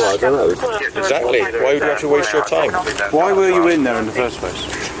do this? Well, I don't know. Exactly, why would we have to waste your time? Why were you in there in the first place?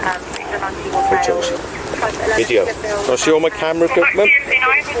 Photos. Video. Can I see all my camera equipment?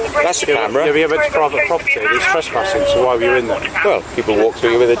 That's a camera. Yeah, but it's private property. There's trespassing, so why were you in there? Well, people walk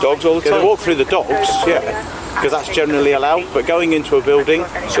through with their dogs all the Yeah, they time. walk through the dogs, yeah, because that's generally allowed. But going into a building,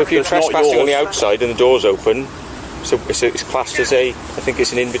 So if you're that's not trespassing on the yours- outside and the door's open, so it's classed as I think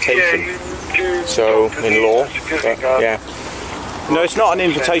it's an invitation. So, in law, but, yeah. No, it's not an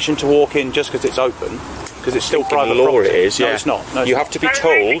invitation to walk in just because it's open, because it's still private In law property. it is, yeah. No, it's not. No, it's You not. have to be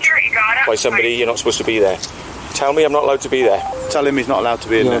told by somebody you're not supposed to be there. Tell me I'm not allowed to be there. Tell him he's not allowed to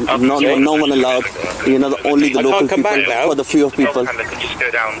be in there. No one allowed. You know, only the I local can't come people. back now. For the few people.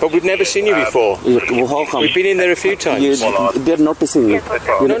 But we've never seen you before. Well, how come? We've been in there a few times. They're noticing you.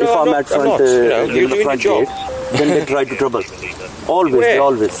 You know, No, if I'm I'm not- at I'm front, not. You know, in you're the doing front your gate, job. then they try to trouble. Always, Where? they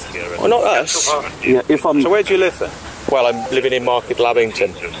always. Well, not us. Yeah, if I'm. So where do you live then? Well, I'm living in Market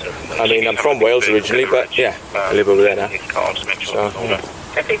Lavington. I mean, I'm from Wales originally, but yeah, I live over there now. So, yeah.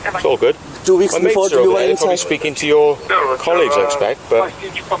 It's all good. 2 weeks My before mates are you over were there, they're probably inside. speaking to your colleagues, I expect, but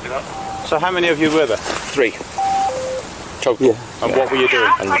So how many of you were there? 3 total. Yeah. And what were you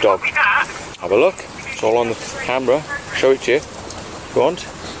doing? And the dog. Have a look. It's all on the camera. Show it to you. If you want.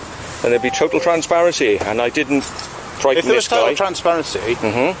 And there'd be total transparency. And I didn't If frighten there was this guy. total transparency,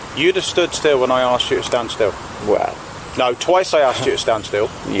 you'd have stood still when I asked you to stand still. Well, No, twice I asked you to stand still.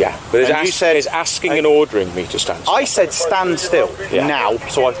 yeah. But And you said- it's asking and ordering me to stand still. I said stand still Yeah. now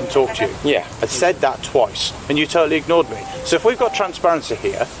so I can talk to you. Yeah. I said that twice and you totally ignored me. So if we've got transparency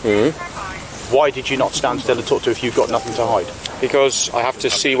here, why did you not stand still and talk to if you've got nothing to hide? Because I have to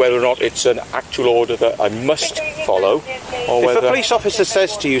see whether or not it's an actual order that I must follow, or If whether a police officer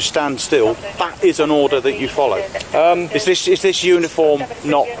says to you stand still, that is an order that you follow. Is this uniform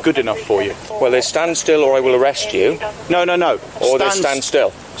not good enough for you? well, there's stand still or I will arrest you, No. or there's stand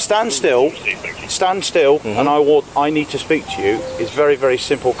still. Stand still, and I need to speak to you. Is very, very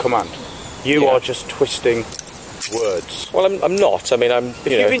simple command. You Yeah. are just twisting words. Well, I'm not. I mean, I'm.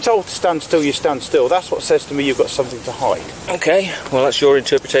 If you've been told to stand still, you stand still. That's what says to me you've got something to hide. Okay. Well, that's your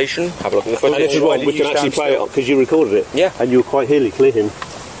interpretation. Have a look at the footage. This is Why why did we you can actually stand play it still? because you recorded it. Yeah. And you were quite clear.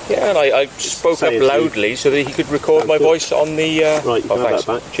 Yeah, and I spoke Say up it to you. loudly so that he could record my voice on the. Right, you oh, can have thanks.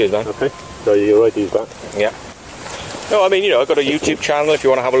 that back. Cheers, man. Okay. So your ID's back. Yeah. No, I mean, you know, I've got a YouTube channel. If you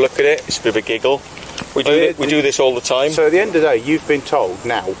want to have a look at it, it's a bit of a giggle. We do this all the time. So at the end of the day, you've been told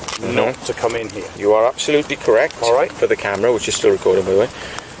now not to come in here. You are absolutely correct. All right. For the camera, which is still recording, by the way.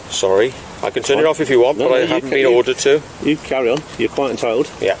 Sorry. I can turn it off if you want, No, but no, I you haven't can- been ordered to. You carry on. You're quite entitled.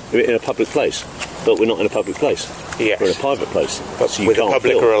 Yeah. You're in a public place. But we're not in a public place. Yes. We're in a private place. But So you with the can't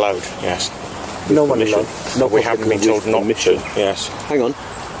public film. are allowed. Yes. No one Permission. allowed. No But we haven't been told not permission. to. Yes. Hang on.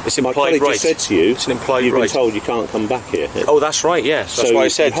 It's My implied colleague right. just said to you, It's an implied you've right. been told you can't come back here. Oh, that's right, yes. That's So why I you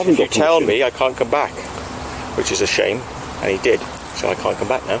said, haven't if you got tell permission. me, I can't come back. Which is a shame. And he did. So I can't come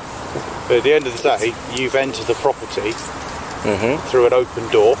back now. But at the end of the day, you've entered the property through an open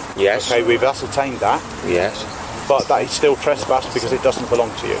door. Yes. Okay, we've ascertained that. Yes. But that is still trespass because it doesn't belong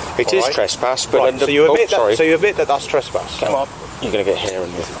to you. It all is right? trespass, but Right, under... so you oh, admit sorry. that. So you admit that that's trespass. Come on. You're going to get hair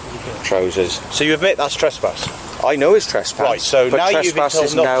in your trousers. So you admit that's trespass. I know it's trespass. Right, so but now you've been trespass told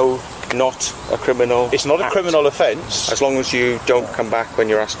is not now not a criminal It's not a act. criminal offence. As long as you don't come back when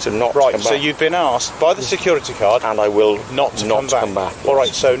you're asked to not Right, come back. so you've been asked by the security card And I will not to come back. yes. All right,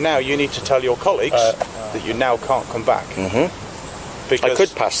 so now you need to tell your colleagues that you now can't come back. Because, I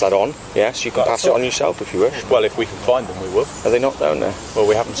could pass that on. Yes, you can pass it on yourself if you wish. well, if we can find them, we will. Are they not down there? Well,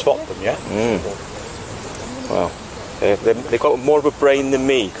 we haven't spotted them yet. Well, they've got more of a brain than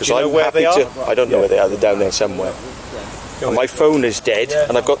me. Because Do you know I'm where happy they are? to. I don't know where they are. They're down there somewhere. And my phone is dead,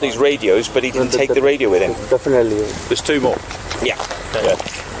 and I've got these radios, but he didn't take the radio with him. Definitely. There's 2 more. Yeah.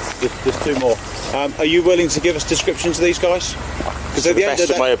 There's 2 more. Are you willing to give us descriptions of these guys? Because To the best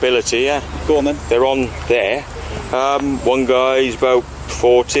of my ability, yeah. Go on then. They're on there. One guy's about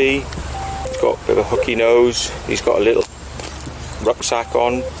 40. He's got a bit of a hooky nose. He's got a little rucksack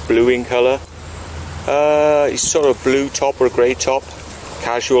on, blue in colour. He's sort of blue top or a grey top.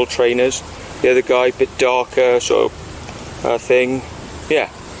 Casual trainers. The other guy, a bit darker, sort of thing. Yeah.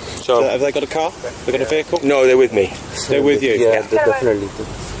 So have they got a car? They got a vehicle? No, they're with me. They're with you? Yeah, definitely.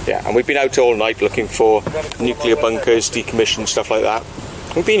 Yeah, and we've been out all night looking for nuclear bunkers, decommissioned, stuff like that.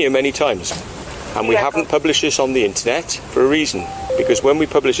 We've been here many times. And we haven't published this on the internet for a reason. Because when we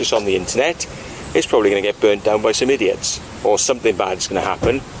publish this on the internet, it's probably going to get burnt down by some idiots. Or something bad's going to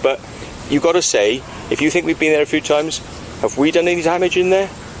happen. But you've got to say, if you think we've been there a few times, have we done any damage in there?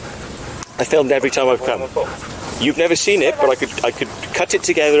 I filmed every time I've come. You've never seen it, but I could cut it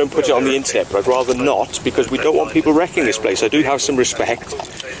together and put it on the internet, but I'd rather not, because we don't want people wrecking this place. I do have some respect.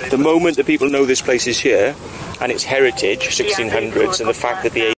 The moment that people know this place is here, and it's heritage, 1600s, and the fact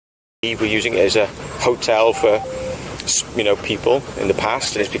that the AE were using it as a hotel for, you know, people in the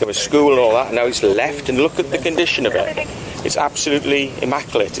past, and it's become a school and all that, and now it's left, and look at the condition of it. It's absolutely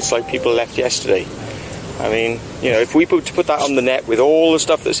immaculate. It's like people left yesterday. I mean, you know, if we put that on the net with all the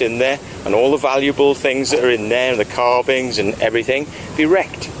stuff that's in there and all the valuable things that are in there and the carvings and everything, it'd be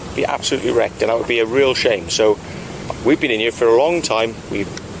wrecked. It'd be absolutely wrecked, and that would be a real shame. So we've been in here for a long time.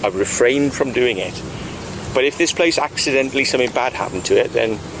 I've refrained from doing it. But if this place accidentally something bad happened to it,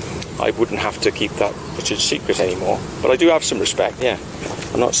 then I wouldn't have to keep that such a secret anymore. But I do have some respect, yeah.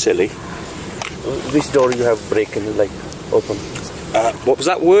 I'm not silly. Which door you have breaking, like open? What was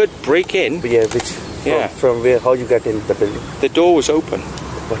that word? Break in? Yeah, which? Yeah. From where? How you get in the building? The door was open.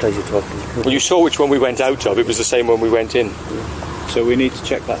 What are you talking? Well, you saw which one we went out of. It was the same one we went in. So we need to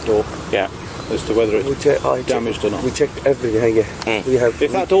check that door. Yeah. As to whether it's damaged or not. We checked everything. Yeah. We have.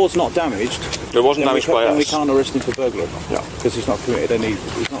 If that door's not damaged, it wasn't damaged by us. Then we can't arrest him for burglary. No, because he's not committed any.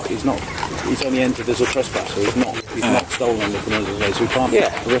 He's only entered as a trespasser. He's not stolen anything under the day. So we can't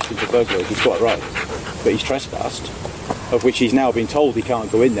arrest him for burglary. He's quite right. But he's trespassed, of which he's now been told he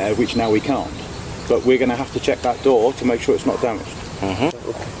can't go in there, which now we can't. But we're going to have to check that door to make sure it's not damaged.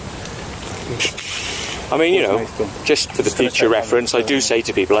 I mean, you know, just for the future reference, I do say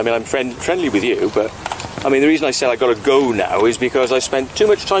to people, I mean, I'm friendly with you, but I mean, the reason I said I've got to go now is because I spent too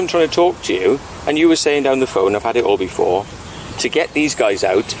much time trying to talk to you, and you were saying down the phone, I've had it all before, to get these guys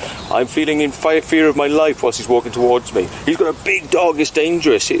out. I'm feeling in fear of my life whilst he's walking towards me. He's got a big dog, it's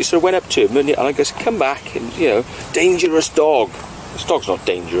dangerous. So I went up to him, and I guess, come back, and, you know, dangerous dog. This dog's not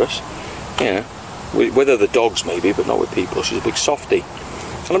dangerous, you know. With other dogs maybe, but not with people. She's a big softie.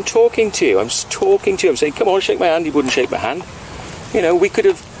 And I'm talking to you, I'm saying, come on, shake my hand. He wouldn't shake my hand. You know, we could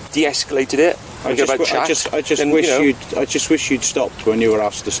have de-escalated it. I just wish you'd stopped when you were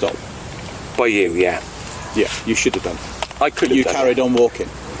asked to stop. By you, yeah. Yeah, you should have done. I could have. You carried on walking.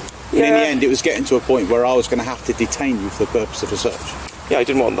 Yeah. And in the end, it was getting to a point where I was going to have to detain you for the purpose of a search. Yeah, I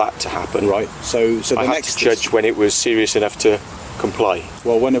didn't want that to happen. Right. So the I had to judge when it was serious enough to comply.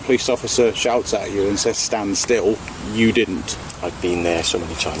 Well, when a police officer shouts at you and says stand still, you didn't. I've been there so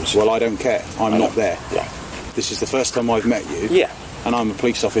many times. Well, I don't care. I'm not there. Yeah. This is the first time I've met you. Yeah. And I'm a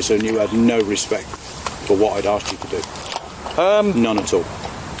police officer, and you had no respect for what I'd asked you to do. None at all.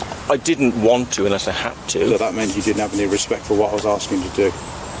 I didn't want to unless I had to. So that meant you didn't have any respect for what I was asking you to do.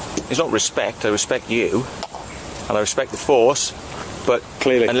 It's not respect. I respect you, and I respect the force. But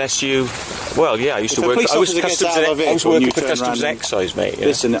clearly, unless you, well, yeah, I used to work. I was working for customs and excise, mate.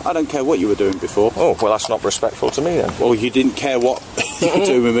 Listen, I don't care what you were doing before. Oh, well, that's not respectful to me then. Well, you didn't care what you were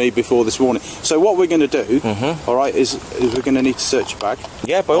doing with me before this morning. So what we're going to do, all right, is we're going to need to search your bag.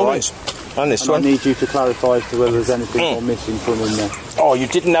 Yeah, by all means. And this one. I need you to clarify as to whether there's anything more missing from in there. Oh, you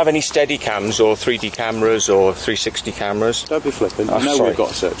didn't have any steady cams or 3D cameras or 360 cameras? Don't be flippant. I know we've got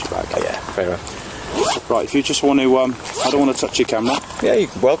to search your bag. Oh, yeah, fair enough. Right, if you just want to, I don't want to touch your camera. Yeah, you're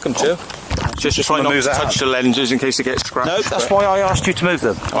welcome to. Just try not to touch the lenses in case they get scratched. No, that's why I asked you to move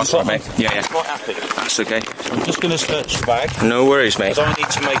them. Oh, that's right, mate. Yeah. Quite happy. That's okay. So I'm just going to search the bag. No worries, mate. Because I need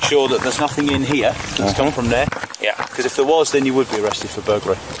to make sure that there's nothing in here that's come from there. Yeah. Because if there was, then you would be arrested for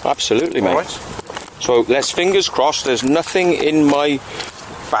burglary. Absolutely, mate. All right. So let's fingers crossed there's nothing in my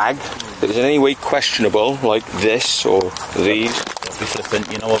bag that is in any way questionable, like this or these. Don't be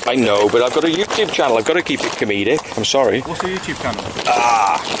flippant, you know what? I know, but I've got a YouTube channel. I've got to keep it comedic. I'm sorry. What's the YouTube channel?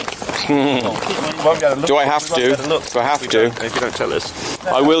 Do I have to? Do I have to? If you don't tell us.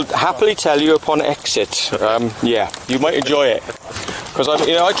 I will happily tell you upon exit. Yeah, you might enjoy it. Because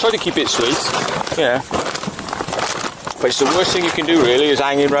I try to keep it sweet. Yeah. But it's the worst thing you can do, really, is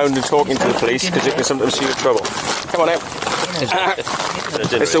hanging around and talking to the police, because it can sometimes see you in trouble. Come on out.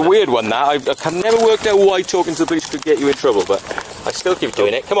 It's a weird one, that. I can never worked out why talking to the police could get you in trouble, but I still keep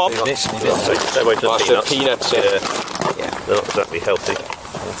doing it. Come on. Stay away from the peanuts. Yeah, they're not exactly healthy.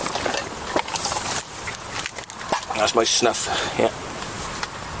 That's my snuff. Yeah.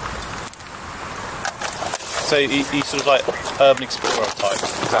 So he's sort of like urban explorer type.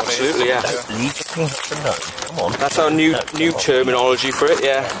 Absolutely, yeah. Come on. That's our new terminology for it,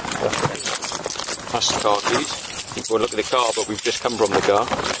 yeah. That's the car keys. People won't look at the car, but we've just come from the car.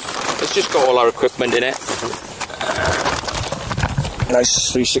 It's just got all our equipment in it.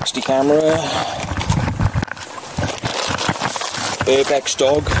 Nice 360 camera. Urbex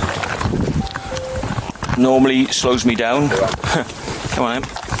dog. Normally slows me down. Come on in.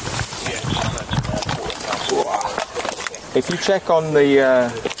 If you check on the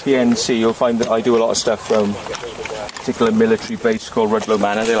PNC, you'll find that I do a lot of stuff from a particular military base called Rudlow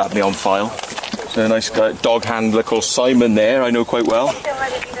Manor. They'll have me on file. So a nice guy, dog handler called Simon there, I know quite well.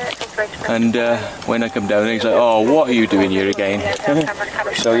 And when I come down there, he's like, "Oh, what are you doing here again?"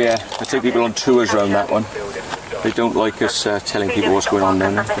 So yeah, I take people on tours around that one. They don't like us telling people what's going on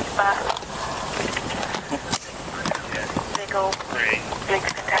down there.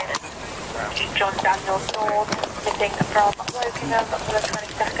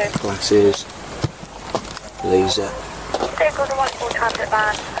 Glasses, laser,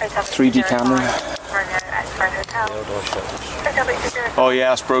 3D camera. Oh yeah,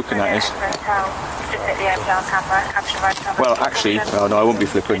 that's broken, that is. Well, actually, oh no, I won't be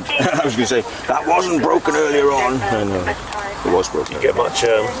flippant. I was going to say, that wasn't broken earlier on. No, it was broken. You get much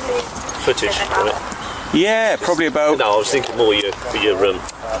footage from it? Yeah, probably about... No, I was thinking more your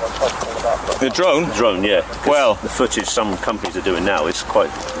the drone? Drone, yeah. Well, the footage some companies are doing now is quite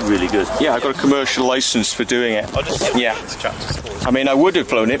really good. Yeah, I got a commercial license for doing it. Yeah. I mean, I would have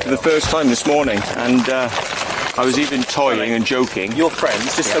flown it for the first time this morning, and I was even toying and joking. Your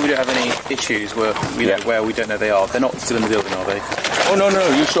friends, just so we don't have any issues where we don't know they are, they're not still in the building, are they? Oh no,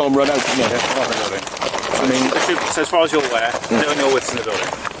 you saw them run out, didn't you? Yeah, they're not in the building. I mean, so as far as you're aware, no one you're with in the building.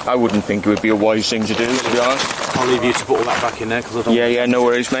 I wouldn't think it would be a wise thing to do, to be honest. I'll leave you to put all that back in there, because I don't... Yeah, no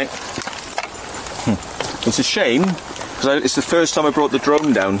worries, mate. It's a shame, because it's the first time I brought the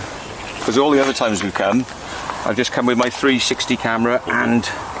drone down, because all the other times we've come, I've just come with my 360 camera and...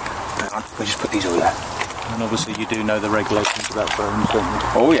 Hang on, we'll just put these over there. And obviously you do know the regulations about drones, don't you?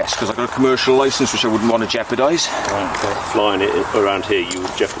 Oh yes, because I've got a commercial licence which I wouldn't want to jeopardise. Right, okay. Flying it around here, you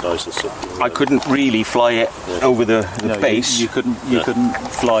would jeopardise this. I couldn't really fly it over the base. You couldn't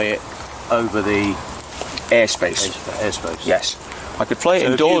fly it over the airspace. Airspace. Yes. I could fly it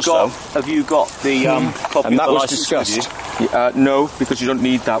indoors though. Have you got the copy and of that the was licence discussed. No, because you don't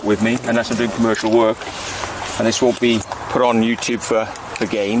need that with me unless I'm doing commercial work. And this won't be put on YouTube for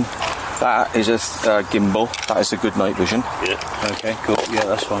gain. That is a gimbal. That is a good night vision. Yeah. Okay, cool. Yeah,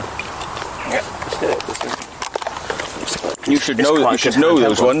 that's fine. Yeah. You should know. You should know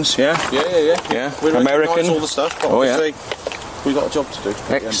those ones. Yeah. Yeah. We're American. all the stuff. Oh yeah. We've got a job to do.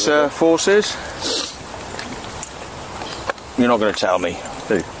 Ex-forces. You're not going to tell me.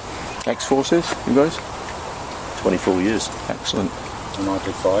 Who? Ex-forces. You guys. 24 years. Excellent. And I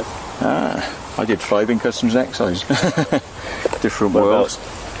did 5. I did 5 in Customs and Excise. Different worlds.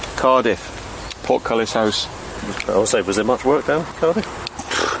 Cardiff, Portcullis House. I would say, was there much work down Cardiff?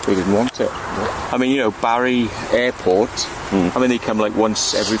 They didn't want it. I mean, you know, Barry Airport, I mean, they come like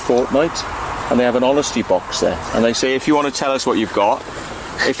once every fortnight and they have an honesty box there. And they say, if you want to tell us what you've got,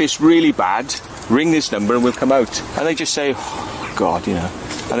 if it's really bad, ring this number and we'll come out. And they just say, oh, God, you know.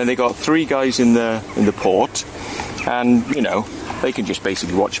 And then they got 3 guys in the port and, you know, they can just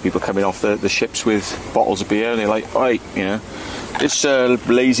basically watch people coming off the ships with bottles of beer and they're like, right, you know. It's a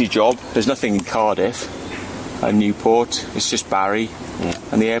lazy job. There's nothing in Cardiff and Newport. It's just Barry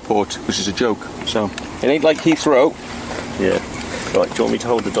and the airport, which is a joke. So it ain't like Heathrow. Yeah. Right. Do you want me to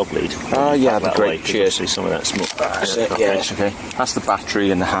hold the dog lead? Yeah, that'd be great. Cheers. See some of that smoke. That's it. Yeah, that's okay. That's the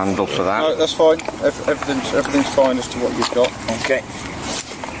battery and the handle for that. No, that's fine. Everything's fine as to what you've got. Okay.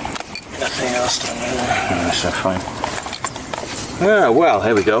 Nothing else done there. That's fine. Well,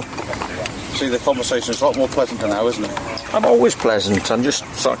 here we go. See, the conversation's a lot more pleasant now, isn't it? I'm always pleasant. I'm just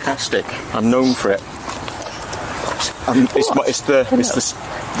sarcastic. I'm known for it. It's the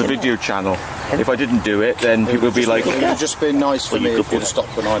video channel. If I didn't do it, then people would be like... It would have just been nice for me if you'd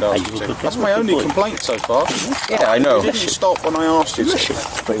stopped when I'd asked you to. That's my only complaint so far. Yeah, I know. You didn't stop when I asked you to.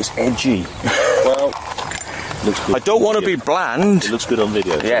 But it's edgy. Well... Looks good. I don't want to be bland. It looks good on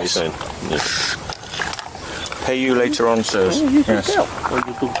video. Yes. Yeah. Pay you later on, sirs. Yes.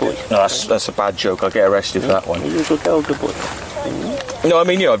 No, that's a bad joke. I'll get arrested for that one. No, I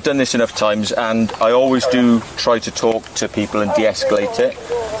mean, you know, I've done this enough times, and I always do try to talk to people and de-escalate it.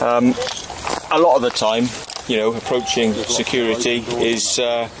 A lot of the time, you know, approaching security is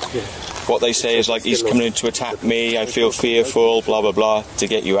what they say is like, he's coming in to attack me, I feel fearful, blah blah blah, to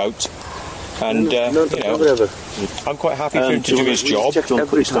get you out. And you know, I'm quite happy for him to do his job.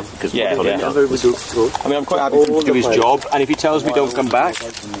 Yeah. I mean, I'm quite happy for him to do his job, and if he tells me don't come back,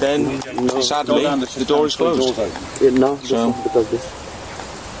 then sadly the door is closed. So.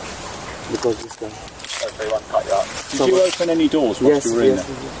 Because this guy. Did you open any doors whilst you were in there?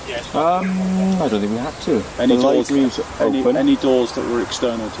 I don't think we had to. Any doors that were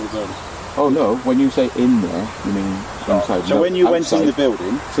external to the building? Oh no, when you say in there, you mean inside. So when you went in the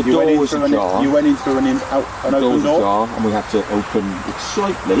building, the door was ajar. You went in through an open door? Ajar, and we had to open it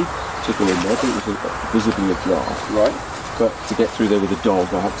slightly to go in there, but it was visibly ajar. Right. But to get through there with a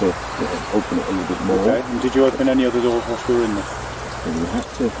dog, I had to open it a little bit more. Okay. And did you open any other doors whilst you were in there? And we had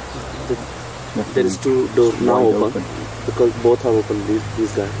to. There is 2 doors now open because both are open.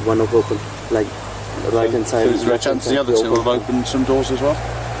 These guys, one of open, like right hand side. So is there a chance the other 2 have opened some doors as well?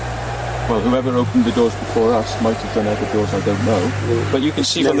 Well, whoever opened the doors before us might have done other doors, I don't know. Yeah. But you can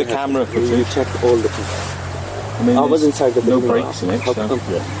see from the camera footage. We checked all the time. I mean, I was inside the building. No breaks in it. So.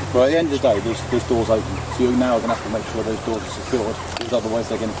 Yeah. Well, at the end of the day, there's doors open. So you're now going to have to make sure those doors are secured, because otherwise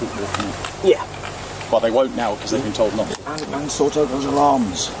they're going to keep walking in. Yeah. But they won't now because they've been told not to. And sort out those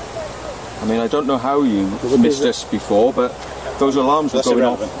alarms. I mean, I don't know how you missed us before, but those alarms were going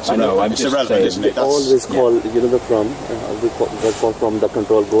off. I know, I'm just saying. Isn't it? Always call, you know, we call from the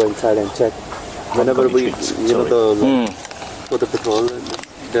control, go inside and check. Whenever we, for the patrol,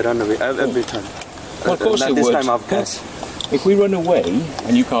 they run away every time. Well, of course they would. This time I've guessed. If we run away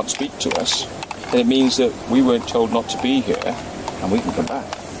and you can't speak to us, then it means that we weren't told not to be here, and we can come back.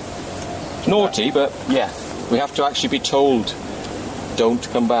 It's naughty, but yeah, we have to actually be told, don't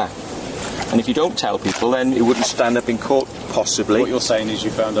come back. And if you don't tell people, then it wouldn't stand up in court, possibly. What you're saying is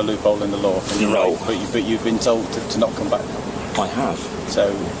you found a loophole in the law. And you're right, but you've been told to not come back. I have.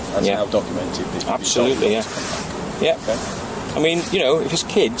 So that's now documented. Absolutely, yeah. Yeah. Okay. I mean, you know, if it's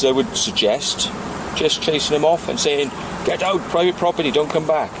kids, I would suggest just chasing them off and saying, get out, private property, don't come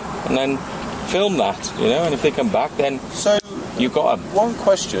back. And then film that, you know, and if they come back, then you got them. One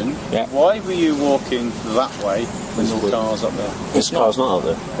question, why were you walking that way when your car's up there? This car's not up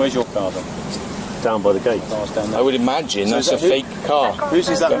there. Where's your car then? Down by the gate. Car's down there. I would imagine that's a fake car. Whose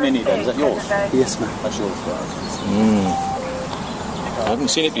is that Mini then? Is that yours? Yes, ma'am. That's yours, I haven't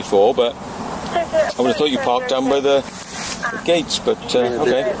seen it before, but I would have thought you parked down by the gates, but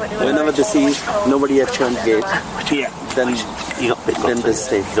okay. Whenever they see nobody at front gate, then they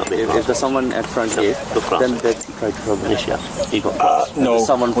stay. If there's someone at front gate, then they try to trouble. No,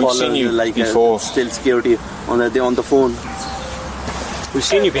 someone we've seen you like before. Still security on the phone. We've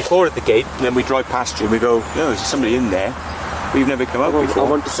seen you before at the gate, and then we drive past you and we go, no, there's somebody in there. We've never come up before. I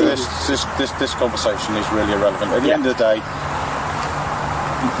want to see this conversation is really irrelevant. At the end of the day,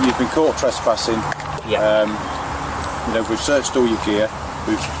 you've been caught trespassing. Yeah. You know, we've searched all your gear.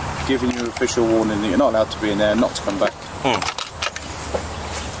 We've given you official warning that you're not allowed to be in there, not to come back.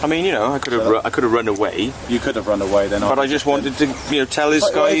 I mean, you know, I could have run away. You could have run away then. But I just wanted to, you know, tell this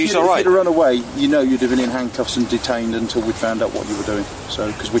guy he's all right. If you'd have run away, you know you'd have been in handcuffs and detained until we found out what you were doing.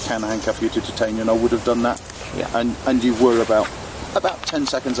 So, because we can handcuff you to detain you, and I would have done that. Yeah. And you were about 10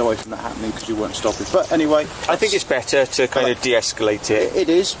 seconds away from that happening because you weren't stopping. But anyway, I think it's better to kind of de-escalate it. It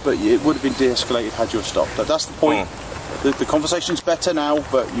is, but it would have been de-escalated had you have stopped. That's the point. The conversation's better now,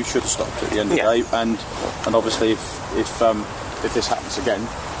 but you should have stopped at the end of the day. And obviously, if this happens again,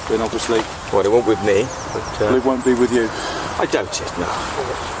 then obviously, well, it won't with me, but it won't be with you. I doubt it. No,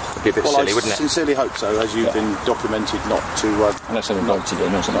 it'd be a bit silly, wouldn't it? I sincerely hope so, as you've been documented not to. Unless I'm invited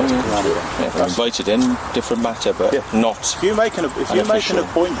in, or something. If I'm invited in, different matter, but not. If you make an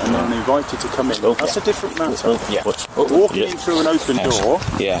appointment and invited to come in, that's a different matter. Yeah. Walking in through an open door,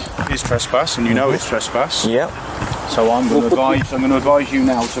 is trespass, and you know it's trespass. Yeah. So I'm going to advise you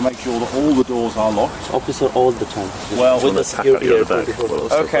now to make sure that all the doors are locked. Officer, all the time. Well, with the security.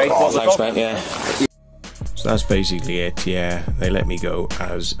 Okay. Thanks, mate. Yeah. So that's basically it. Yeah, they let me go,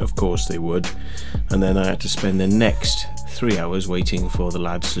 as of course they would, and then I had to spend the next 3 hours waiting for the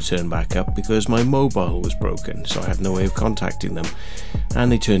lads to turn back up because my mobile was broken, so I had no way of contacting them. And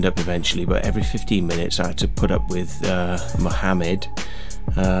they turned up eventually, but every 15 minutes I had to put up with Mohammed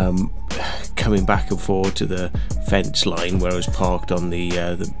coming back and forward to the fence line where I was parked on the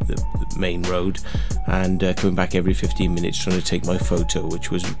main road, and coming back every 15 minutes trying to take my photo,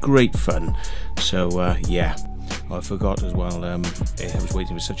 which was great fun. So yeah. I forgot as well, I was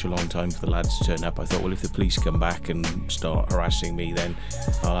waiting for such a long time for the lads to turn up. I thought, well, if the police come back and start harassing me, then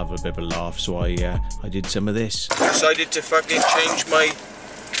I'll have a bit of a laugh. So I did some of this. I decided to fucking change my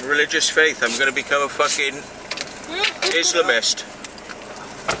religious faith. I'm going to become a fucking Islamist.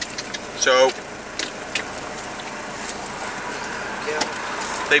 So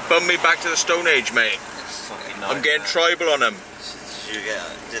they bummed me back to the Stone Age, mate. I'm getting tribal on them.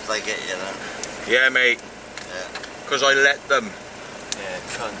 Did they get you then? Yeah, mate. Because I let them. Yeah,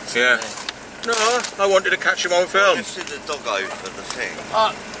 cunts. Yeah. No, I wanted to catch them on film. You did the dog over the thing.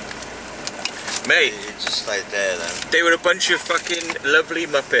 Mate. You just stayed there then. They were a bunch of fucking lovely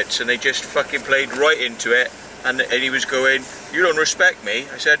muppets and they just fucking played right into it. And he was going, "You don't respect me."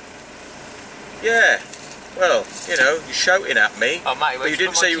 I said, "Yeah, well, you know, you're shouting at me. Oh, Matty, but you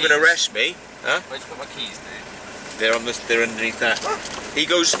didn't say you were going to arrest me." Huh? Where'd you put my keys, dude? They're underneath that. He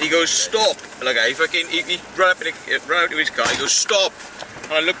goes, "Stop!" Like he ran up to his car. He goes, "Stop!"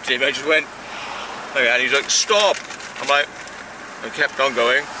 And I looked at him. I just went, "Okay," and he's like, "Stop!" I'm like, and kept on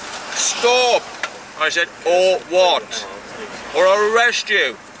going, "Stop!" I said, "Or what? Or I'll arrest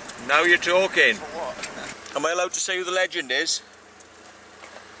you." Now you're talking. Am I allowed to say who the legend is?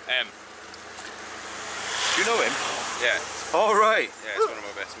 M. Do you know him? Yeah. All right. Yeah, it's one of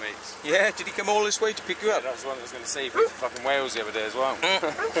my best mates. Yeah. Did he come all this way to pick you up? That was the one that was going to see if he was fucking Wales the other day as well.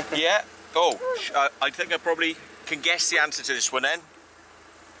 Yeah. Oh, I think I probably can guess the answer to this one then.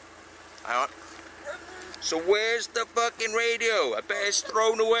 Hang on. So where's the fucking radio? I bet it's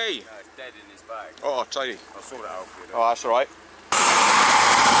thrown away. No, it's dead in his bag. Oh, tidy. I'll sort it out for you. Oh, that's all right.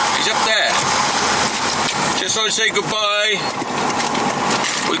 He's up there. Just want to say goodbye.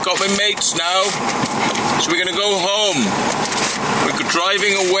 We've got my mates now, so we're going to go home. We're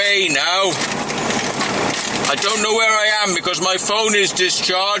driving away now. I don't know where I am because my phone is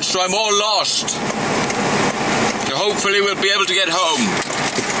discharged, so I'm all lost. So hopefully we'll be able to get home.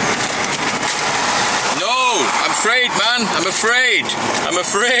 No, I'm afraid, man. I'm afraid. I'm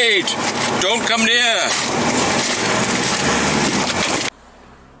afraid. Don't come near.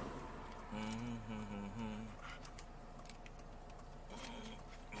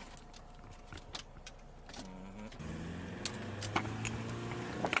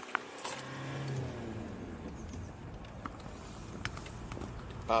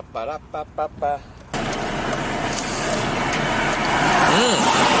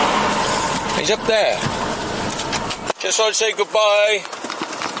 He's up there. Just want to say goodbye.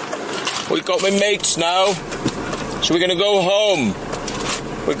 We've got my mates now, so we're going to go home.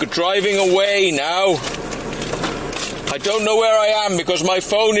 We're driving away now. I don't know where I am because my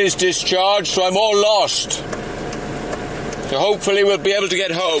phone is discharged, so I'm all lost. So hopefully we'll be able to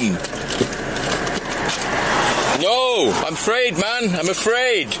get home. No, I'm afraid, man. I'm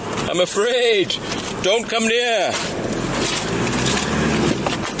afraid. I'm afraid. Don't come near.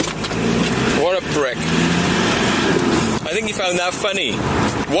 What a prick. I think he found that funny.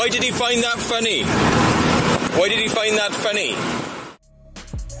 Why did he find that funny? Why did he find that funny?